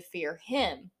came to fear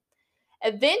him.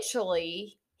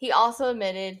 Eventually, he also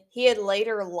admitted he had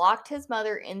later locked his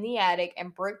mother in the attic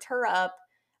and bricked her up.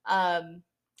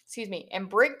 And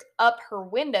bricked up her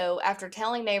window after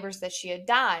telling neighbors that she had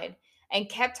died, and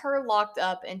kept her locked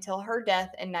up until her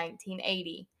death in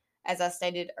 1980, as I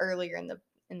stated earlier in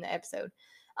the episode.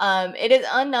 It is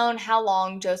unknown how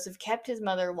long Joseph kept his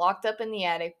mother locked up in the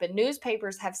attic, but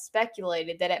newspapers have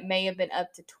speculated that it may have been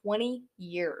up to 20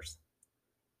 years.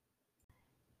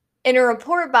 In a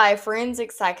report by a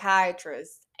forensic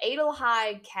psychiatrist,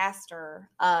 Adelheid Kastner,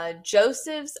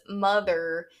 Joseph's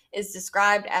mother is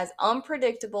described as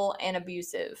unpredictable and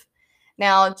abusive.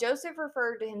 Now, Joseph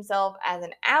referred to himself as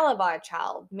an alibi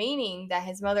child, meaning that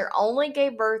his mother only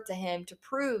gave birth to him to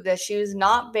prove that she was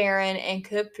not barren and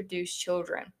could produce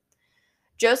children.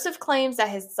 Joseph claims that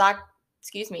his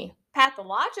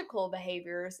pathological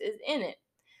behaviors is in it.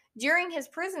 During his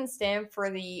prison stint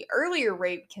for the earlier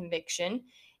rape conviction,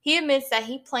 he admits that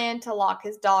he planned to lock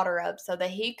his daughter up so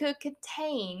that he could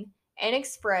contain and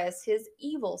express his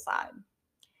evil side.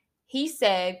 He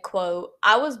said, quote,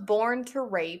 I was born to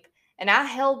rape and I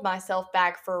held myself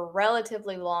back for a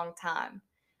relatively long time.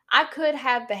 I could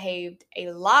have behaved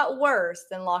a lot worse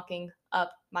than locking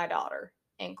up my daughter,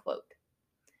 end quote.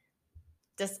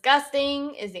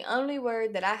 Disgusting is the only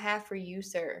word that I have for you,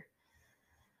 sir.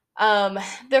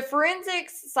 The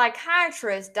forensics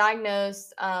psychiatrist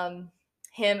diagnosed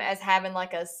him as having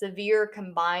like a severe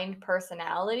combined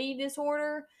personality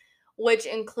disorder, which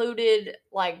included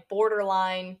like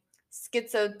borderline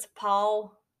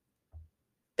schizotypal.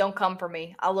 Don't come for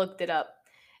me. I looked it up.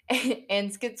 And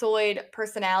schizoid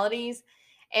personalities.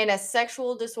 and a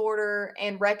sexual disorder,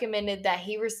 and recommended that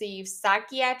he receive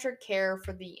psychiatric care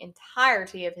for the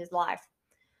entirety of his life.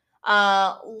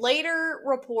 Later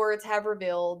reports have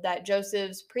revealed that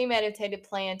Joseph's premeditated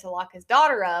plan to lock his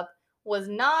daughter up was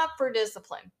not for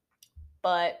discipline,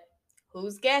 but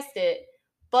who's guessed it,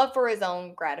 but for his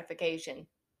own gratification.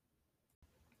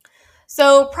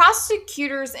 So,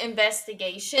 prosecutors'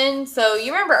 investigation. So,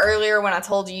 you remember earlier when I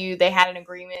told you they had an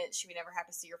agreement she would never have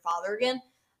to see her father again?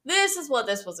 This is what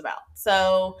this was about.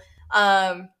 So,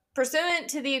 pursuant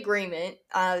to the agreement,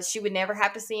 she would never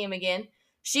have to see him again.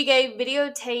 She gave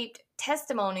videotaped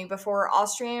testimony before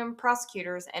Austrian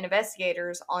prosecutors and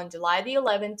investigators on July the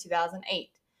 11th, 2008.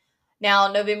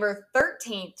 Now, November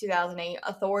 13th, 2008,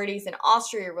 authorities in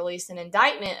Austria released an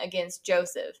indictment against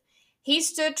Joseph. He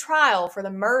stood trial for the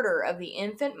murder of the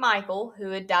infant Michael, who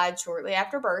had died shortly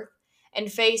after birth,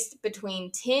 and faced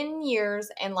between 10 years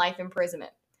and life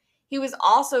imprisonment. He was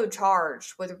also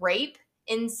charged with rape,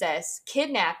 incest,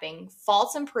 kidnapping,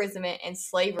 false imprisonment, and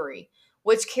slavery,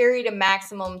 which carried a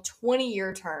maximum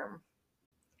 20-year term.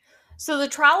 So the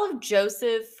trial of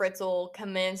Joseph Fritzl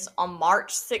commenced on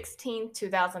March 16,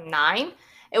 2009.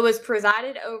 It was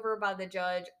presided over by the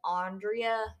judge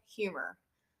Andrea Humer,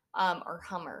 or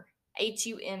Hummer,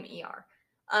 Humer.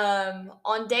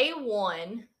 On day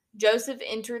one, Joseph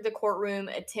entered the courtroom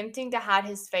attempting to hide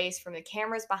his face from the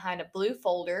cameras behind a blue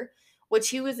folder, which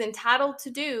he was entitled to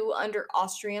do under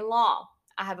Austrian law.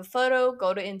 I have a photo,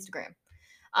 go to Instagram.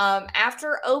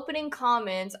 After opening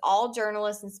comments, all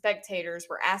journalists and spectators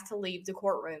were asked to leave the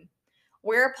courtroom,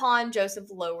 whereupon Joseph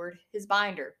lowered his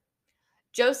binder.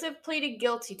 Joseph pleaded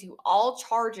guilty to all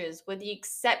charges with the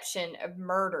exception of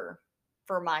murder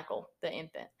for Michael, the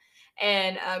infant,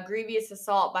 and grievous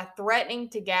assault by threatening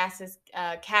to gas his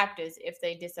captives if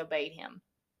they disobeyed him.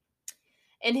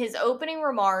 In his opening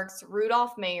remarks,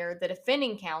 Rudolph Mayer, the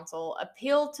defending counsel,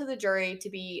 appealed to the jury to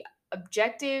be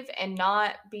objective and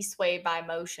not be swayed by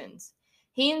emotions.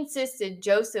 He insisted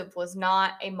Joseph was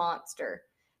not a monster,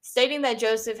 stating that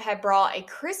Joseph had brought a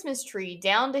Christmas tree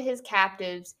down to his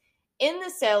captives in the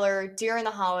cellar during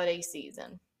the holiday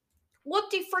season.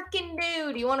 Whoop de freaking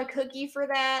do? Do you want a cookie for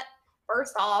that?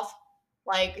 First off,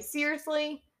 like,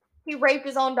 seriously? He raped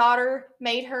his own daughter,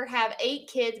 made her have 8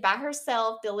 kids by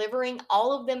herself, delivering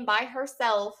all of them by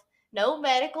herself, no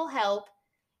medical help.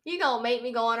 You gonna make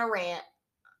me go on a rant.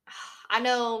 I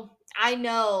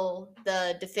know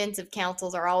the defensive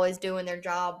counsels are always doing their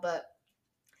job, but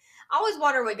I always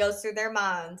wonder what goes through their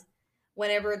minds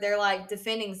whenever they're like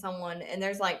defending someone and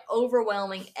there's like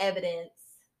overwhelming evidence.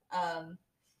 Um,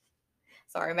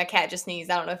 Sorry, my cat just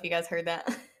sneezed. I don't know if you guys heard that.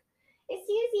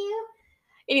 Excuse you.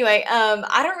 Anyway,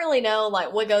 I don't really know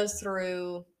like what goes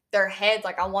through their heads.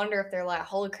 Like, I wonder if they're like,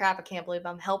 "Holy crap! I can't believe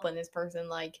I'm helping this person."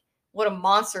 Like, what a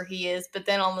monster he is. But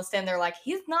then on the stand, they're like,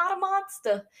 "He's not a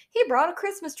monster. He brought a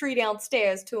Christmas tree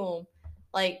downstairs to him."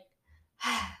 Like,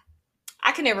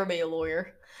 I could never be a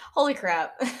lawyer. Holy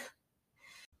crap.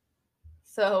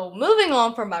 So, moving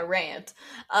on from my rant,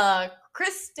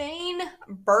 Christine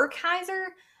Burkheiser,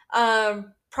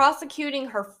 prosecuting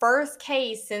her first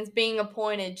case since being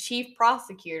appointed chief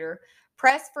prosecutor,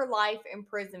 pressed for life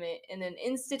imprisonment in an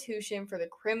institution for the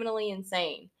criminally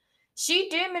insane. She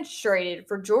demonstrated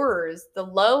for jurors the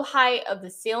low height of the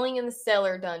ceiling in the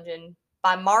cellar dungeon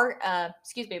by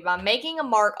making a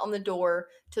mark on the door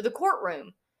to the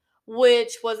courtroom,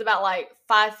 which was about like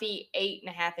 5 feet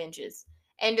 8.5 inches,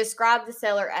 and described the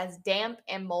cellar as damp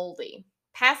and moldy,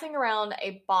 passing around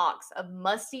a box of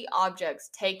musty objects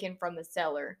taken from the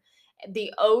cellar,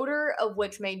 the odor of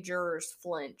which made jurors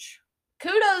flinch.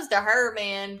 Kudos to her,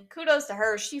 man. Kudos to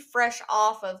her. She fresh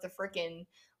off of the freaking,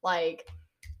 like,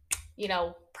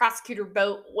 prosecutor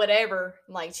boat, whatever.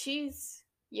 Like, she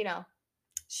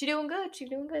doing good. She's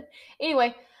doing good.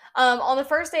 Anyway, on the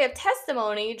first day of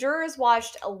testimony, jurors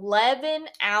watched 11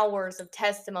 hours of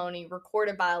testimony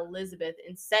recorded by Elisabeth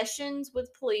in sessions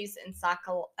with police and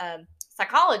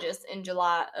psychologists in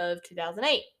July of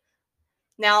 2008.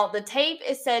 Now, the tape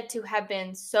is said to have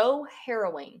been so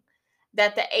harrowing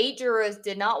that the 8 jurors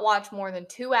did not watch more than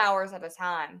 2 hours at a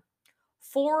time.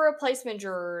 4 replacement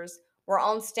jurors were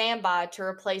on standby to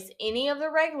replace any of the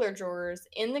regular jurors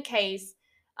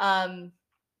um,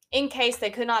 in case they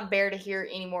could not bear to hear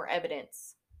any more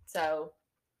evidence. So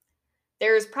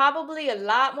there's probably a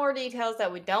lot more details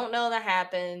that we don't know that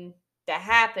happened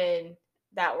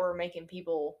that were making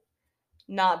people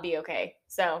not be okay.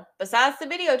 So besides the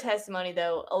video testimony,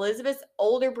 though, Elisabeth's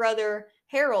older brother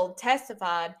Harold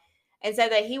testified and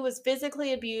said that he was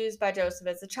physically abused by Joseph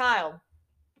as a child.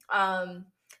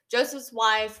 Joseph's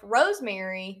wife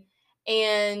Rosemary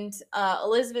and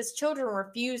Elisabeth's children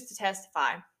refused to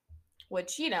testify.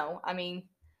 which, I mean,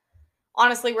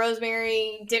 honestly,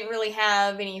 Rosemary didn't really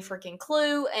have any freaking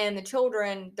clue, and the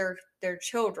children, they're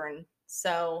children.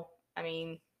 So, I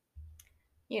mean,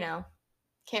 you know,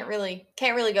 can't really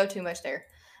go too much there.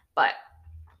 But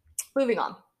moving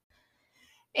on.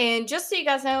 And just so you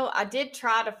guys know, I did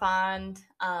try to find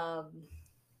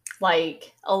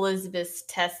like Elisabeth's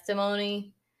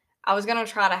testimony. I was gonna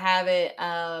try to have it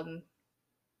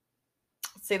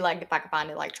see like if I could find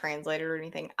it like translated or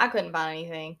anything. I couldn't find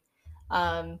anything.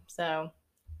 So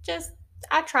just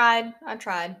I tried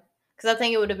because I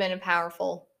think it would have been a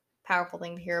powerful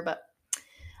thing to hear. But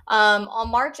on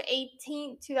March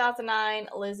 18th, 2009,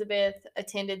 Elisabeth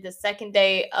attended the second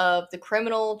day of the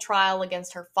criminal trial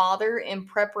against her father in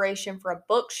preparation for a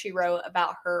book she wrote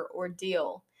about her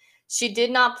ordeal. She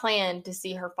did not plan to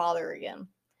see her father again.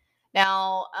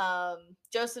 Now,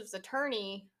 Joseph's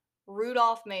attorney,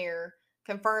 Rudolph Mayer,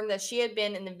 confirmed that she had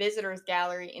been in the visitors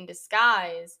gallery in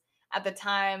disguise at the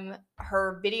time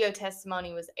her video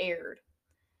testimony was aired.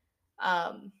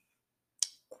 Um,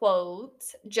 Quote,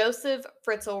 Joseph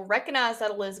Fritzl recognized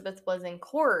that Elisabeth was in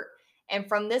court, and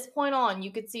from this point on,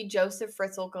 you could see Joseph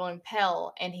Fritzl going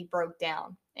pale, and he broke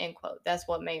down, end quote. That's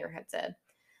what Mayer had said.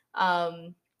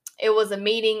 It was a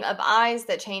meeting of eyes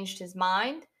that changed his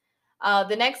mind.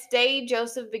 The next day,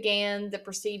 Joseph began the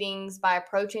proceedings by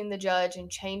approaching the judge and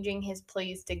changing his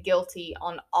pleas to guilty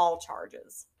on all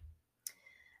charges.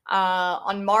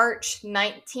 On March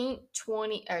 19th,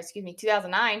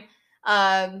 2009,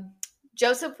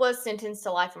 Joseph was sentenced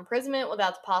to life imprisonment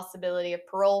without the possibility of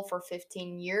parole for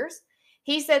 15 years.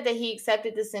 He said that he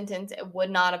accepted the sentence and would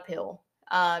not appeal.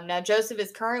 Now, Joseph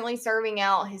is currently serving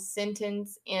out his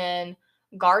sentence in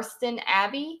Garston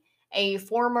Abbey, a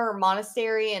former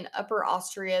monastery in Upper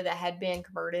Austria that had been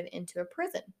converted into a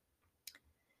prison.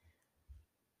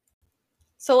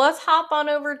 So let's hop on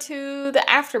over to the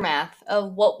aftermath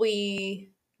of what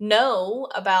we know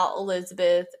about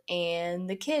Elisabeth and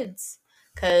the kids,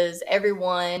 because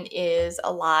everyone is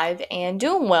alive and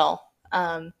doing well,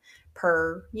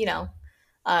 per,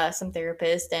 some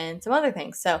therapists and some other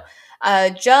things. So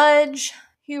Judge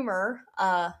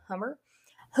Hummer,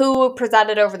 who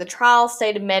presided over the trial,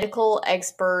 stated medical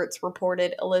experts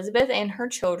reported Elisabeth and her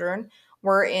children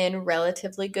were in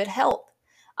relatively good health.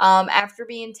 After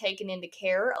being taken into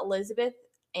care, Elisabeth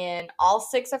and all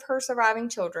 6 of her surviving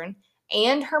children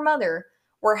and her mother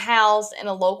were housed in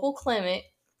a local clinic,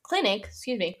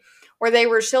 where they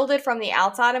were shielded from the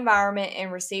outside environment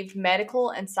and received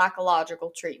medical and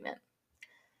psychological treatment.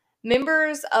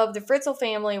 Members of the Fritzl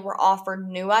family were offered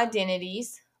new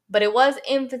identities, but it was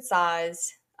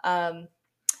emphasized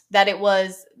that it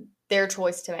was their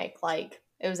choice to make. Like,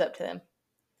 it was up to them.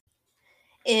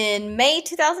 In May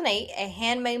 2008, a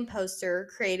handmade poster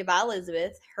created by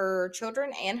Elisabeth, her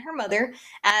children, and her mother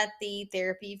at the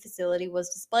therapy facility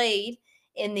was displayed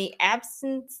in the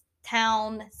Absence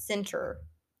Town Center.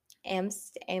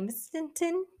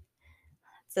 Amston?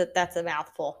 So that's a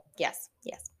mouthful. Yes.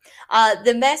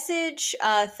 The message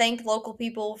thanked local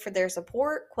people for their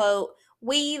support. Quote,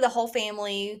 we, the whole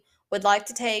family, would like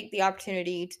to take the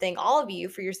opportunity to thank all of you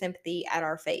for your sympathy at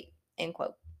our fate, end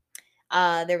quote.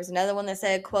 There was another one that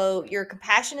said, quote, your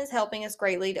compassion is helping us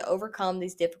greatly to overcome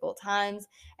these difficult times,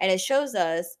 and it shows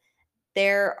us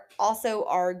there also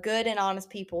are good and honest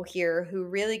people here who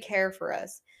really care for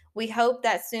us. We hope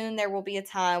that soon there will be a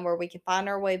time where we can find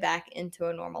our way back into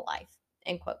a normal life,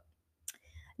 end quote.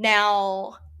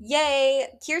 Now, yay,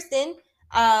 Kirsten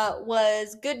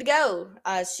was good to go.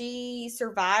 She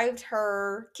survived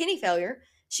her kidney failure.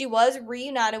 She was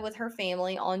reunited with her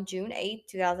family on June 8th,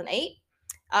 2008,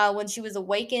 when she was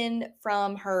awakened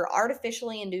from her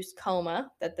artificially induced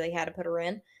coma that they had to put her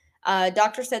in.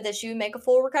 Doctor said that she would make a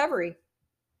full recovery.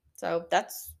 So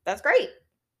that's great.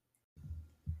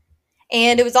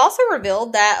 And it was also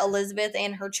revealed that Elisabeth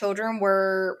and her children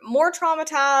were more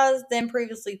traumatized than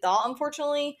previously thought,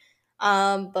 unfortunately.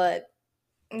 But,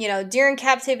 during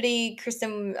captivity,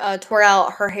 Kristen tore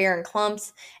out her hair in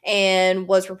clumps and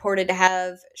was reported to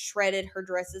have shredded her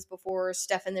dresses before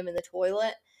stuffing them in the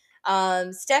toilet.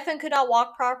 Stefan could not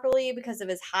walk properly because of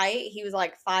his height. He was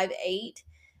like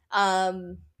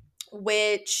 5'8",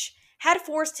 which had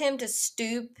forced him to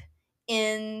stoop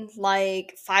in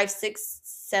like 5'6"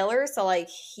 cellar, so like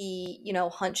he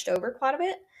hunched over quite a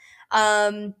bit.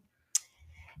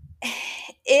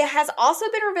 It has also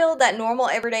been revealed that normal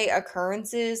everyday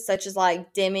occurrences such as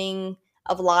like dimming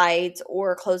of lights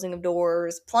or closing of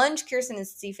doors plunge Kirsten and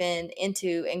Stephen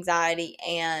into anxiety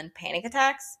and panic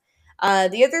attacks.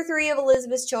 The other 3 of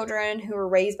Elisabeth's children who were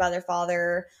raised by their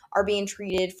father are being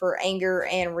treated for anger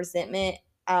and resentment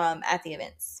at the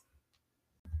events.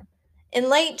 In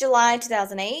late July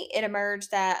 2008, it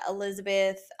emerged that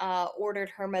Elisabeth ordered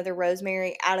her mother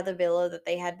Rosemary out of the villa that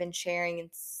they had been sharing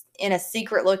in a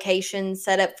secret location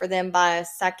set up for them by a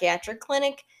psychiatric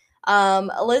clinic.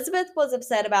 Elisabeth was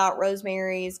upset about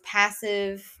Rosemary's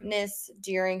passiveness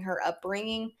during her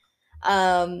upbringing.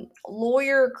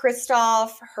 Lawyer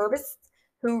Christoph Herbst,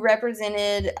 who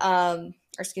represents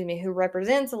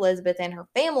Elisabeth and her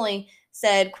family,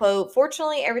 said, "quote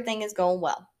Fortunately, everything is going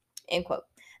well." End quote.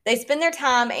 They spend their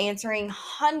time answering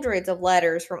hundreds of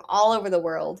letters from all over the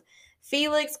world.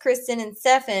 Felix, Kristen, and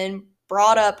Stefan,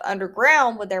 brought up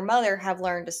underground with their mother, have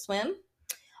learned to swim.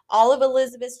 All of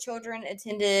Elisabeth's children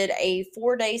attended a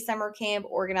 4-day summer camp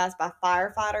organized by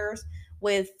firefighters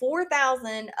with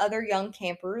 4,000 other young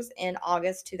campers in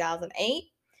August 2008.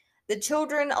 The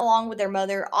children, along with their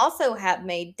mother, also have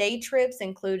made day trips,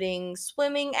 including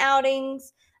swimming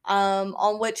outings,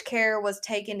 on which care was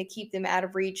taken to keep them out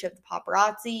of reach of the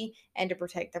paparazzi and to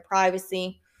protect their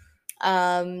privacy.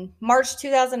 March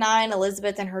 2009,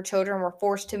 Elisabeth and her children were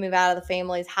forced to move out of the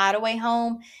family's hideaway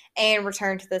home and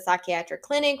return to the psychiatric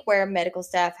clinic where medical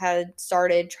staff had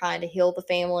started trying to heal the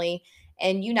family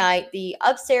and unite the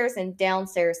upstairs and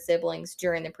downstairs siblings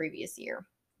during the previous year.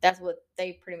 That's what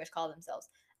they pretty much call themselves.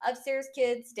 Upstairs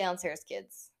kids, downstairs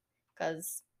kids.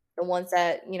 Because the ones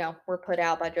that, were put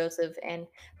out by Joseph and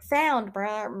found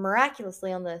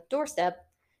miraculously on the doorstep,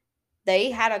 they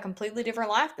had a completely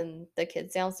different life than the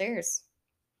kids downstairs.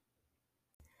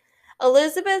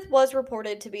 Elisabeth was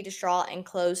reported to be distraught and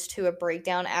close to a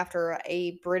breakdown after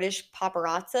a British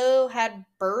paparazzo had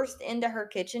burst into her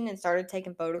kitchen and started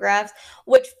taking photographs.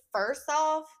 Which, first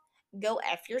off, go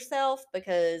F yourself,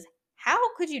 because how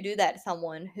could you do that to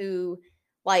someone who,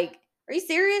 like, are you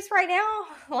serious right now?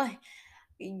 Like,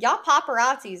 y'all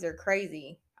paparazzis are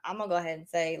crazy. I'm gonna go ahead and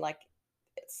say, like,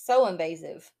 it's so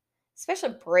invasive,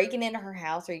 especially breaking into her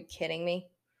house. Are you kidding me?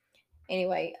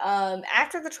 Anyway,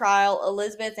 after the trial,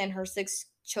 Elisabeth and her 6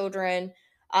 children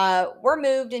were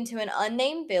moved into an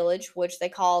unnamed village, which they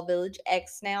call Village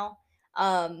X now,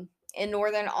 in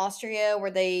northern Austria,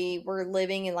 where they were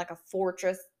living in like a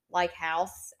fortress like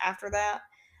house after that.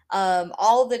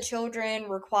 All of the children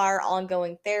require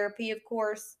ongoing therapy, of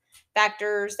course.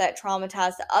 Factors that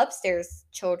traumatize the upstairs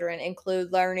children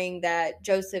include learning that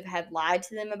Joseph had lied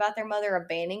to them about their mother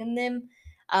abandoning them,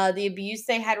 the abuse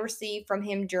they had received from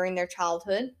him during their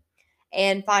childhood,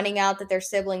 and finding out that their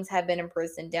siblings had been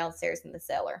imprisoned downstairs in the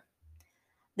cellar.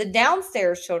 The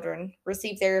downstairs children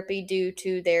receive therapy due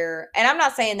to their, and I'm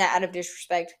not saying that out of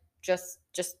disrespect, just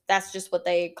that's just what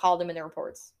they called them in their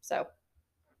reports. So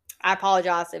I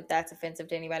apologize if that's offensive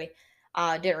to anybody.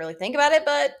 Didn't really think about it,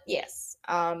 but yes.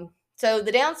 So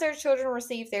the downstairs children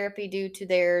receive therapy due to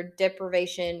their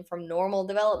deprivation from normal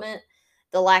development,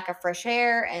 the lack of fresh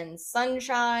air and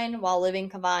sunshine while living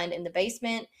confined in the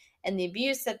basement, and the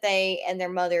abuse that they and their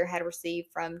mother had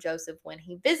received from Joseph when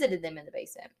he visited them in the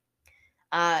basement.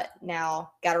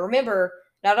 Now, got to remember,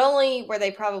 not only were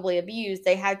they probably abused,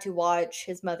 they had to watch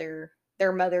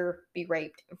their mother, be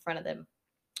raped in front of them.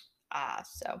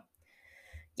 So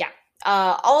yeah.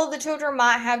 All of the children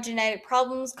might have genetic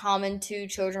problems common to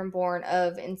children born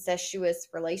of incestuous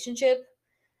relationship.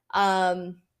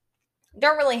 Um,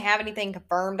 don't really have anything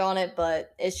confirmed on it,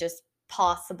 but it's just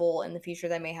possible in the future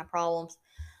they may have problems.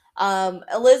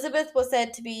 Elisabeth was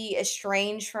said to be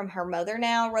estranged from her mother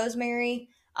now, Rosemary,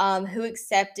 who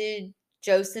accepted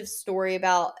Joseph's story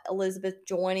about Elisabeth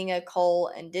joining a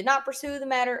cult and did not pursue the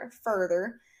matter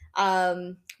further.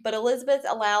 But Elisabeth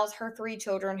allows her 3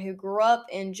 children who grew up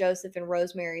in Joseph and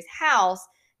Rosemary's house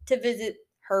to visit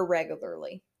her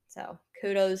regularly. So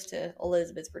kudos to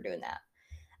Elisabeth for doing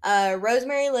that.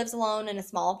 Rosemary lives alone in a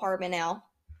small apartment now.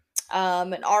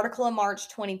 An article in March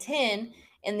 2010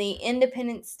 in The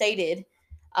Independent stated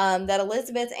that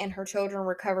Elisabeth and her children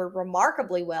recovered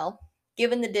remarkably well,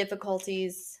 given the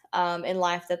difficulties in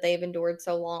life that they've endured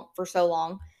for so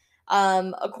long.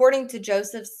 According to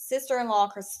Joseph's sister-in-law,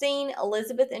 Christine,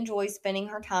 Elisabeth enjoys spending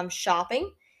her time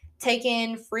shopping,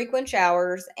 taking frequent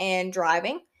showers, and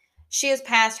driving. She has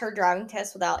passed her driving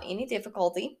test without any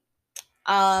difficulty.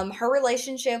 Her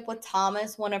relationship with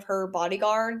Thomas, one of her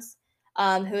bodyguards,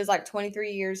 who is like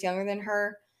 23 years younger than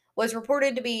her, was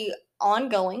reported to be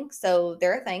ongoing, so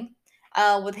they're a thing.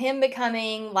 With him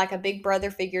becoming like a big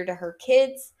brother figure to her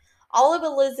kids. All of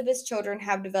Elisabeth's children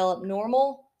have developed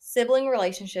normal sibling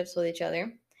relationships with each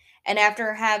other. And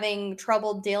after having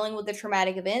trouble dealing with the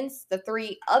traumatic events, the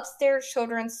 3 upstairs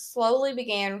children slowly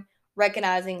began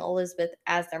recognizing Elisabeth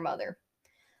as their mother.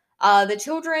 The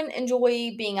children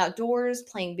enjoy being outdoors,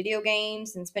 playing video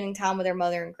games, and spending time with their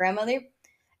mother and grandmother.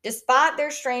 Despite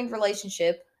their strained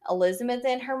relationship, Elizabeth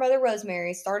and her mother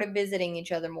Rosemary started visiting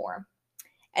each other more.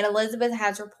 And Elizabeth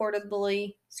has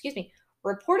reportedly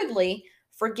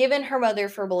forgiven her mother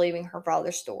for believing her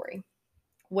father's story,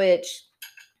 which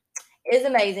is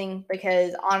amazing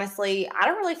because honestly, I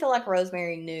don't really feel like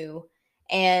Rosemary knew.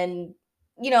 And,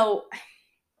 you know,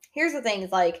 here's the thing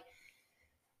is like,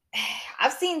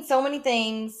 I've seen so many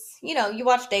things. You know, you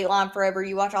watch Dateline Forever,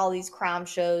 you watch all these crime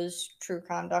shows, true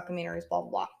crime documentaries, blah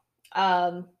blah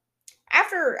blah.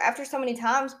 After so many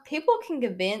times, people can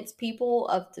convince people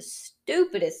of the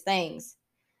stupidest things.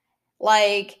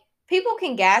 Like people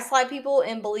can gaslight people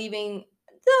in believing,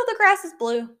 oh, the grass is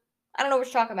blue. I don't know what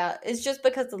you're talking about. It's just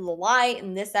because of the light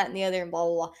and this, that, and the other, and blah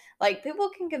blah blah. Like people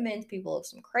can convince people of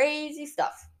some crazy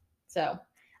stuff. So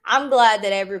I'm glad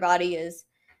that everybody is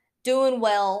doing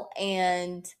well,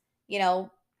 and you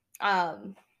know,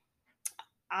 um,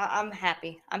 I'm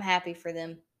happy. I'm happy for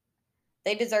them.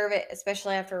 They deserve it,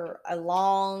 especially after a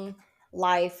long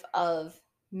life of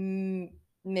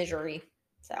misery.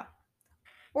 So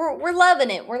we're loving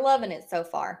it. We're loving it so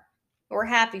far. We're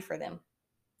happy for them.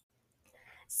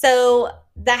 So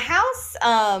the house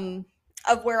of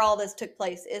where all this took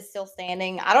place is still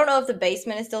standing. I don't know if the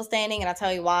basement is still standing, and I'll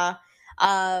tell you why.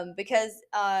 Because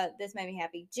this made me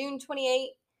happy. June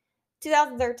 28,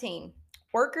 2013,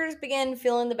 workers began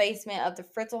filling the basement of the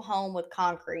Fritzl home with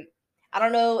concrete. I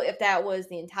don't know if that was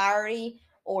the entirety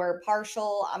or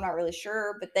partial. I'm not really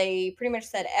sure, but they pretty much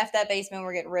said, F that basement,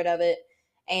 we're getting rid of it.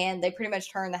 And they pretty much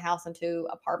turned the house into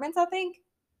apartments, I think,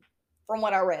 from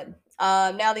what I read.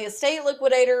 Now, the estate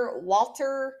liquidator,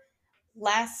 Walter,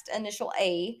 last initial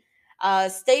A,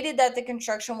 stated that the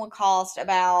construction would cost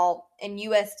about, in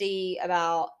USD,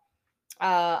 about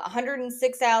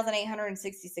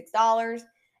 $106,866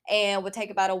 and would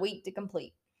take about a week to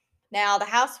complete. Now, the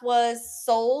house was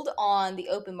sold on the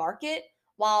open market.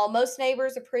 While most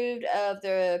neighbors approved of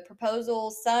the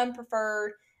proposal, some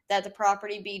preferred that the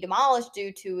property be demolished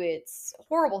due to its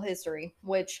horrible history,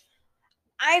 which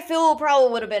I feel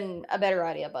probably would have been a better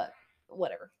idea, but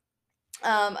whatever.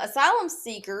 Asylum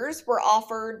seekers were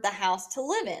offered the house to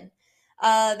live in.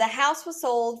 The house was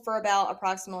sold for about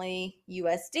approximately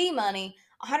USD money,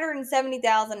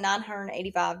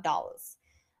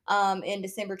 $170,985 in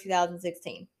December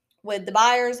 2016, with the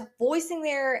buyers voicing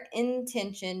their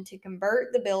intention to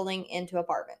convert the building into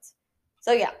apartments.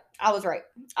 So, yeah, I was right.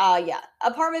 Yeah,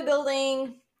 apartment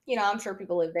building, you know, I'm sure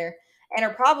people live there and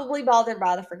are probably bothered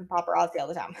by the freaking paparazzi all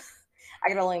the time. I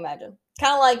can only imagine.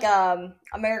 Kind of like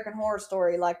American Horror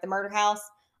Story, like the murder house.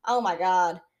 Oh my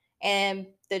god. And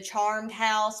the Charmed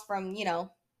house from,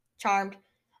 Charmed.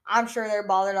 I'm sure they're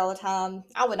bothered all the time.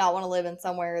 I would not want to live in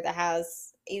somewhere that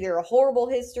has either a horrible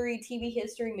history, TV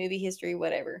history, movie history,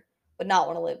 whatever. Would not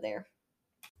want to live there.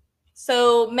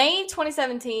 So, May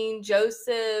 2017,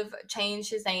 Joseph changed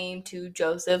his name to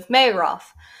Joseph Mayroff,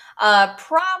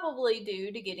 probably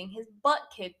due to getting his butt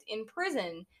kicked in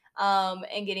prison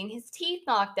and getting his teeth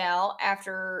knocked out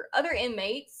after other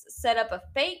inmates set up a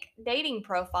fake dating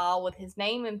profile with his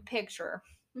name and picture.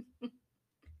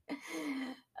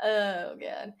 Oh,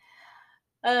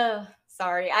 God.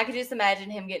 Sorry. I could just imagine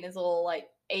him getting his little,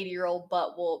 80-year-old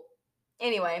butt whoop.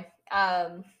 Anyway,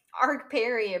 Ark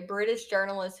Perry, a British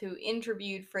journalist who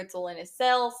interviewed Fritzl in his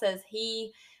cell, says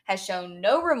he has shown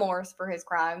no remorse for his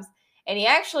crimes, and he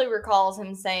actually recalls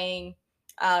him saying,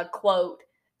 quote,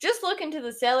 just look into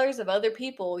the cellars of other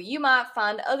people. You might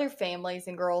find other families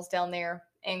and girls down there,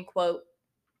 end quote.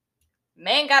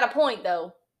 Man got a point,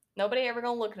 though. Nobody ever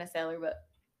gonna look in a cellar, but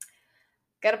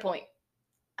got a point.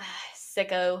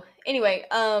 Sicko. Anyway,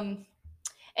 in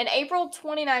April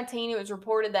 2019, it was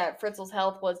reported that Fritzl's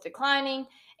health was declining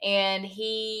and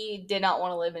he did not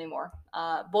want to live anymore.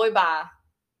 Boy, bye.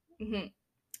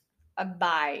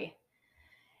 Bye.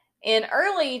 In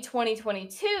early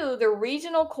 2022, the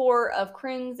Regional Court of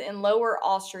Krims in Lower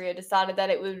Austria decided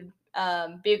that it would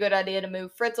be a good idea to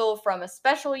move Fritzl from a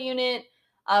special unit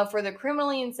for the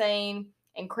criminally insane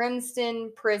in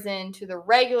Crimston prison to the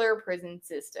regular prison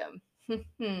system.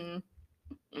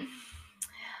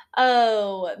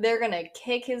 Oh, they're gonna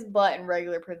kick his butt in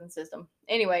regular prison system.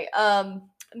 Anyway,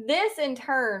 this in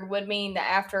turn would mean that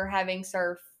after having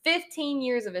served 15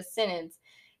 years of his sentence,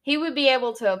 he would be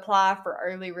able to apply for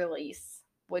early release,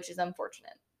 which is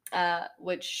unfortunate,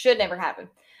 which should never happen.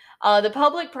 The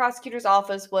public prosecutor's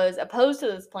office was opposed to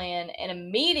this plan and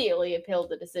immediately appealed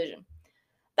the decision.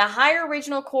 The higher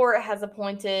regional court has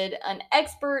appointed an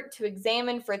expert to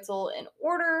examine Fritzl in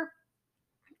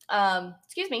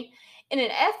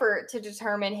an effort to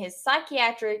determine his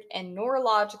psychiatric and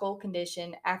neurological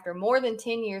condition after more than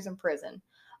 10 years in prison,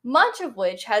 much of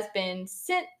which has been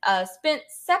spent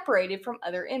separated from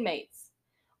other inmates.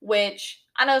 which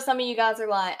I know some of you guys are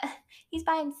like, he's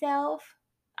by himself.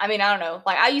 I mean, I don't know.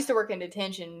 Like, I used to work in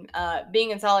detention.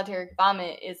 Being in solitary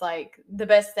confinement is like the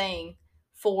best thing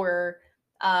for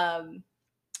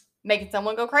making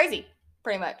someone go crazy,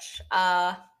 pretty much.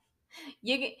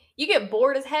 You get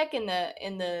bored as heck in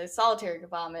the solitary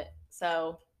confinement.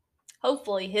 So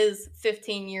hopefully his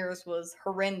 15 years was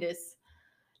horrendous.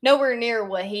 Nowhere near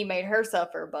what he made her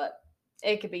suffer, but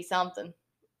it could be something.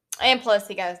 And plus,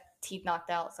 he got his teeth knocked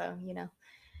out, so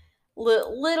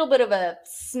little bit of a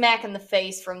smack in the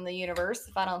face from the universe,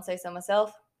 if I don't say so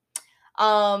myself.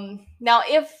 Now,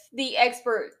 if the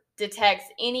expert detects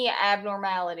any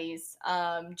abnormalities,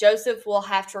 Joseph will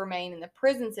have to remain in the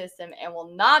prison system and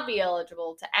will not be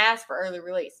eligible to ask for early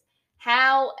release.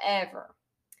 However,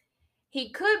 he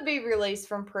could be released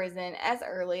from prison as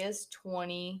early as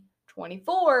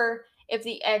 2024 if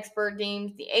the expert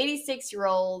deems the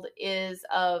 86-year-old is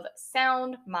of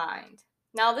sound mind.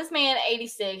 Now, this man,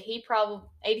 86, he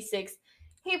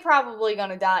probably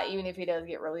gonna die even if he does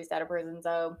get released out of prison.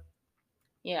 So,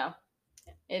 it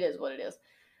is what it is.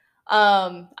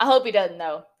 I hope he doesn't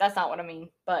though. That's not what I mean,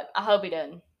 but I hope he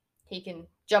doesn't. He can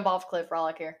jump off a cliff for all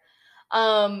I care.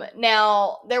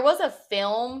 Now there was a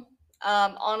film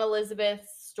on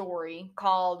Elisabeth's story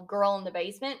called Girl in the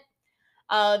Basement.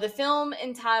 The film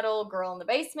entitled Girl in the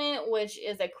Basement, which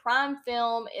is a crime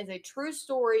film, is a true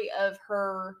story of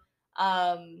her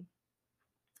her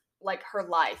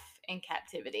life in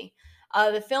captivity.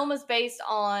 The film is based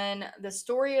on the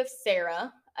story of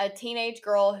Sarah, a teenage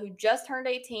girl who just turned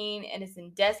 18 and is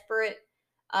desperate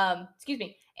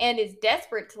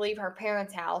to leave her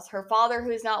parents' house. Her father,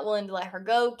 who is not willing to let her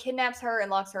go, kidnaps her and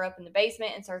locks her up in the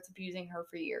basement and starts abusing her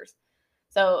for years.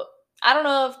 So I don't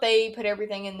know if they put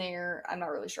everything in there. I'm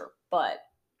not really sure, but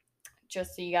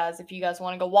just so you guys, if you guys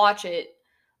want to go watch it,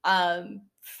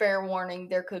 fair warning,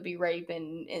 there could be rape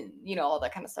and all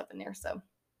that kind of stuff in there. So,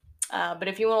 but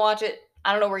if you want to watch it,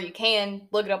 I don't know where you can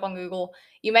look it up on Google.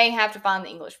 You may have to find the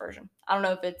English version. I don't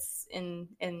know if it's in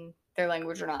their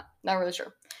language or not. Not really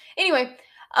sure. Anyway,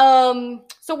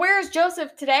 so where is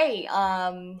Joseph today?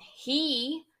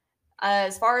 He,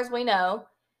 as far as we know,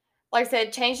 like I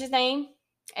said, changed his name,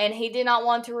 and he did not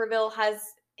want to reveal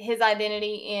his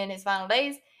identity in his final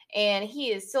days, and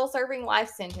he is still serving life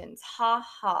sentence. Ha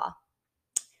ha.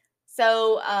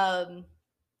 So,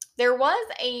 there was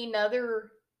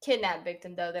another kidnap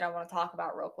victim, though, that I want to talk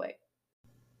about real quick.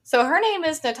 So her name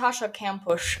is Natasha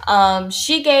Kampusch.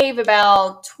 She gave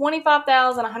about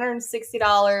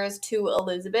 $25,160 to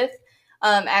Elisabeth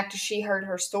after she heard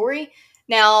her story.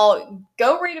 Now,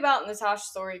 go read about Natasha's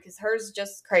story because hers is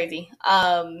just crazy.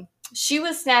 She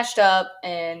was snatched up,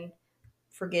 and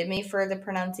forgive me for the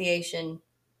pronunciation.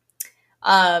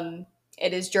 It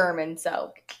is German,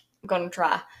 so I'm going to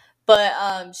try.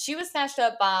 But she was snatched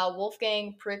up by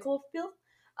Wolfgang Fritzl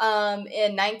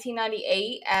in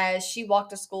 1998 as she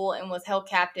walked to school and was held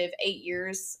captive 8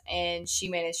 years, and she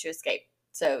managed to escape.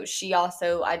 So she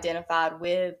also identified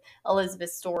with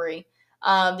Elisabeth's story.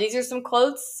 These are some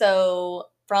quotes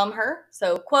from her.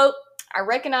 So, quote, I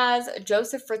recognize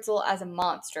Joseph Fritzl as a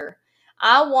monster.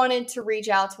 I wanted to reach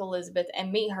out to Elisabeth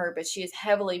and meet her, but she is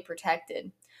heavily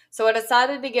protected. So I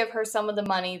decided to give her some of the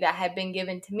money that had been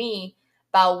given to me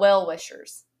by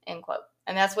well-wishers, end quote.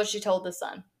 And that's what she told the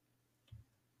Sun.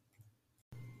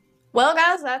 Well,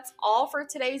 guys, that's all for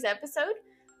today's episode.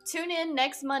 Tune in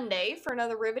next Monday for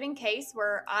another riveting case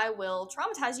where I will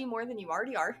traumatize you more than you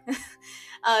already are.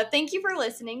 Thank you for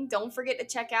listening. Don't forget to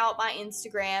check out my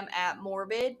Instagram at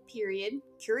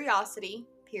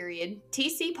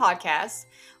morbid.curiosity.tc podcast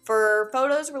for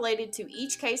photos related to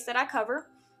each case that I cover.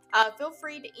 Feel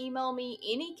free to email me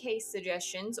any case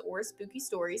suggestions or spooky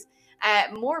stories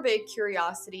at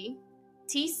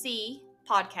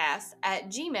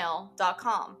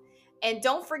morbidcuriosity.tcpodcast@gmail.com. And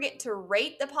don't forget to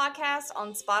rate the podcast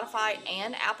on Spotify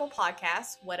and Apple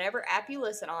Podcasts, whatever app you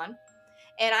listen on.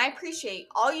 And I appreciate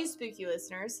all you spooky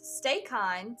listeners. Stay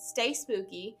kind, stay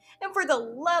spooky, and for the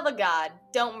love of God,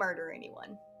 don't murder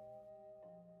anyone.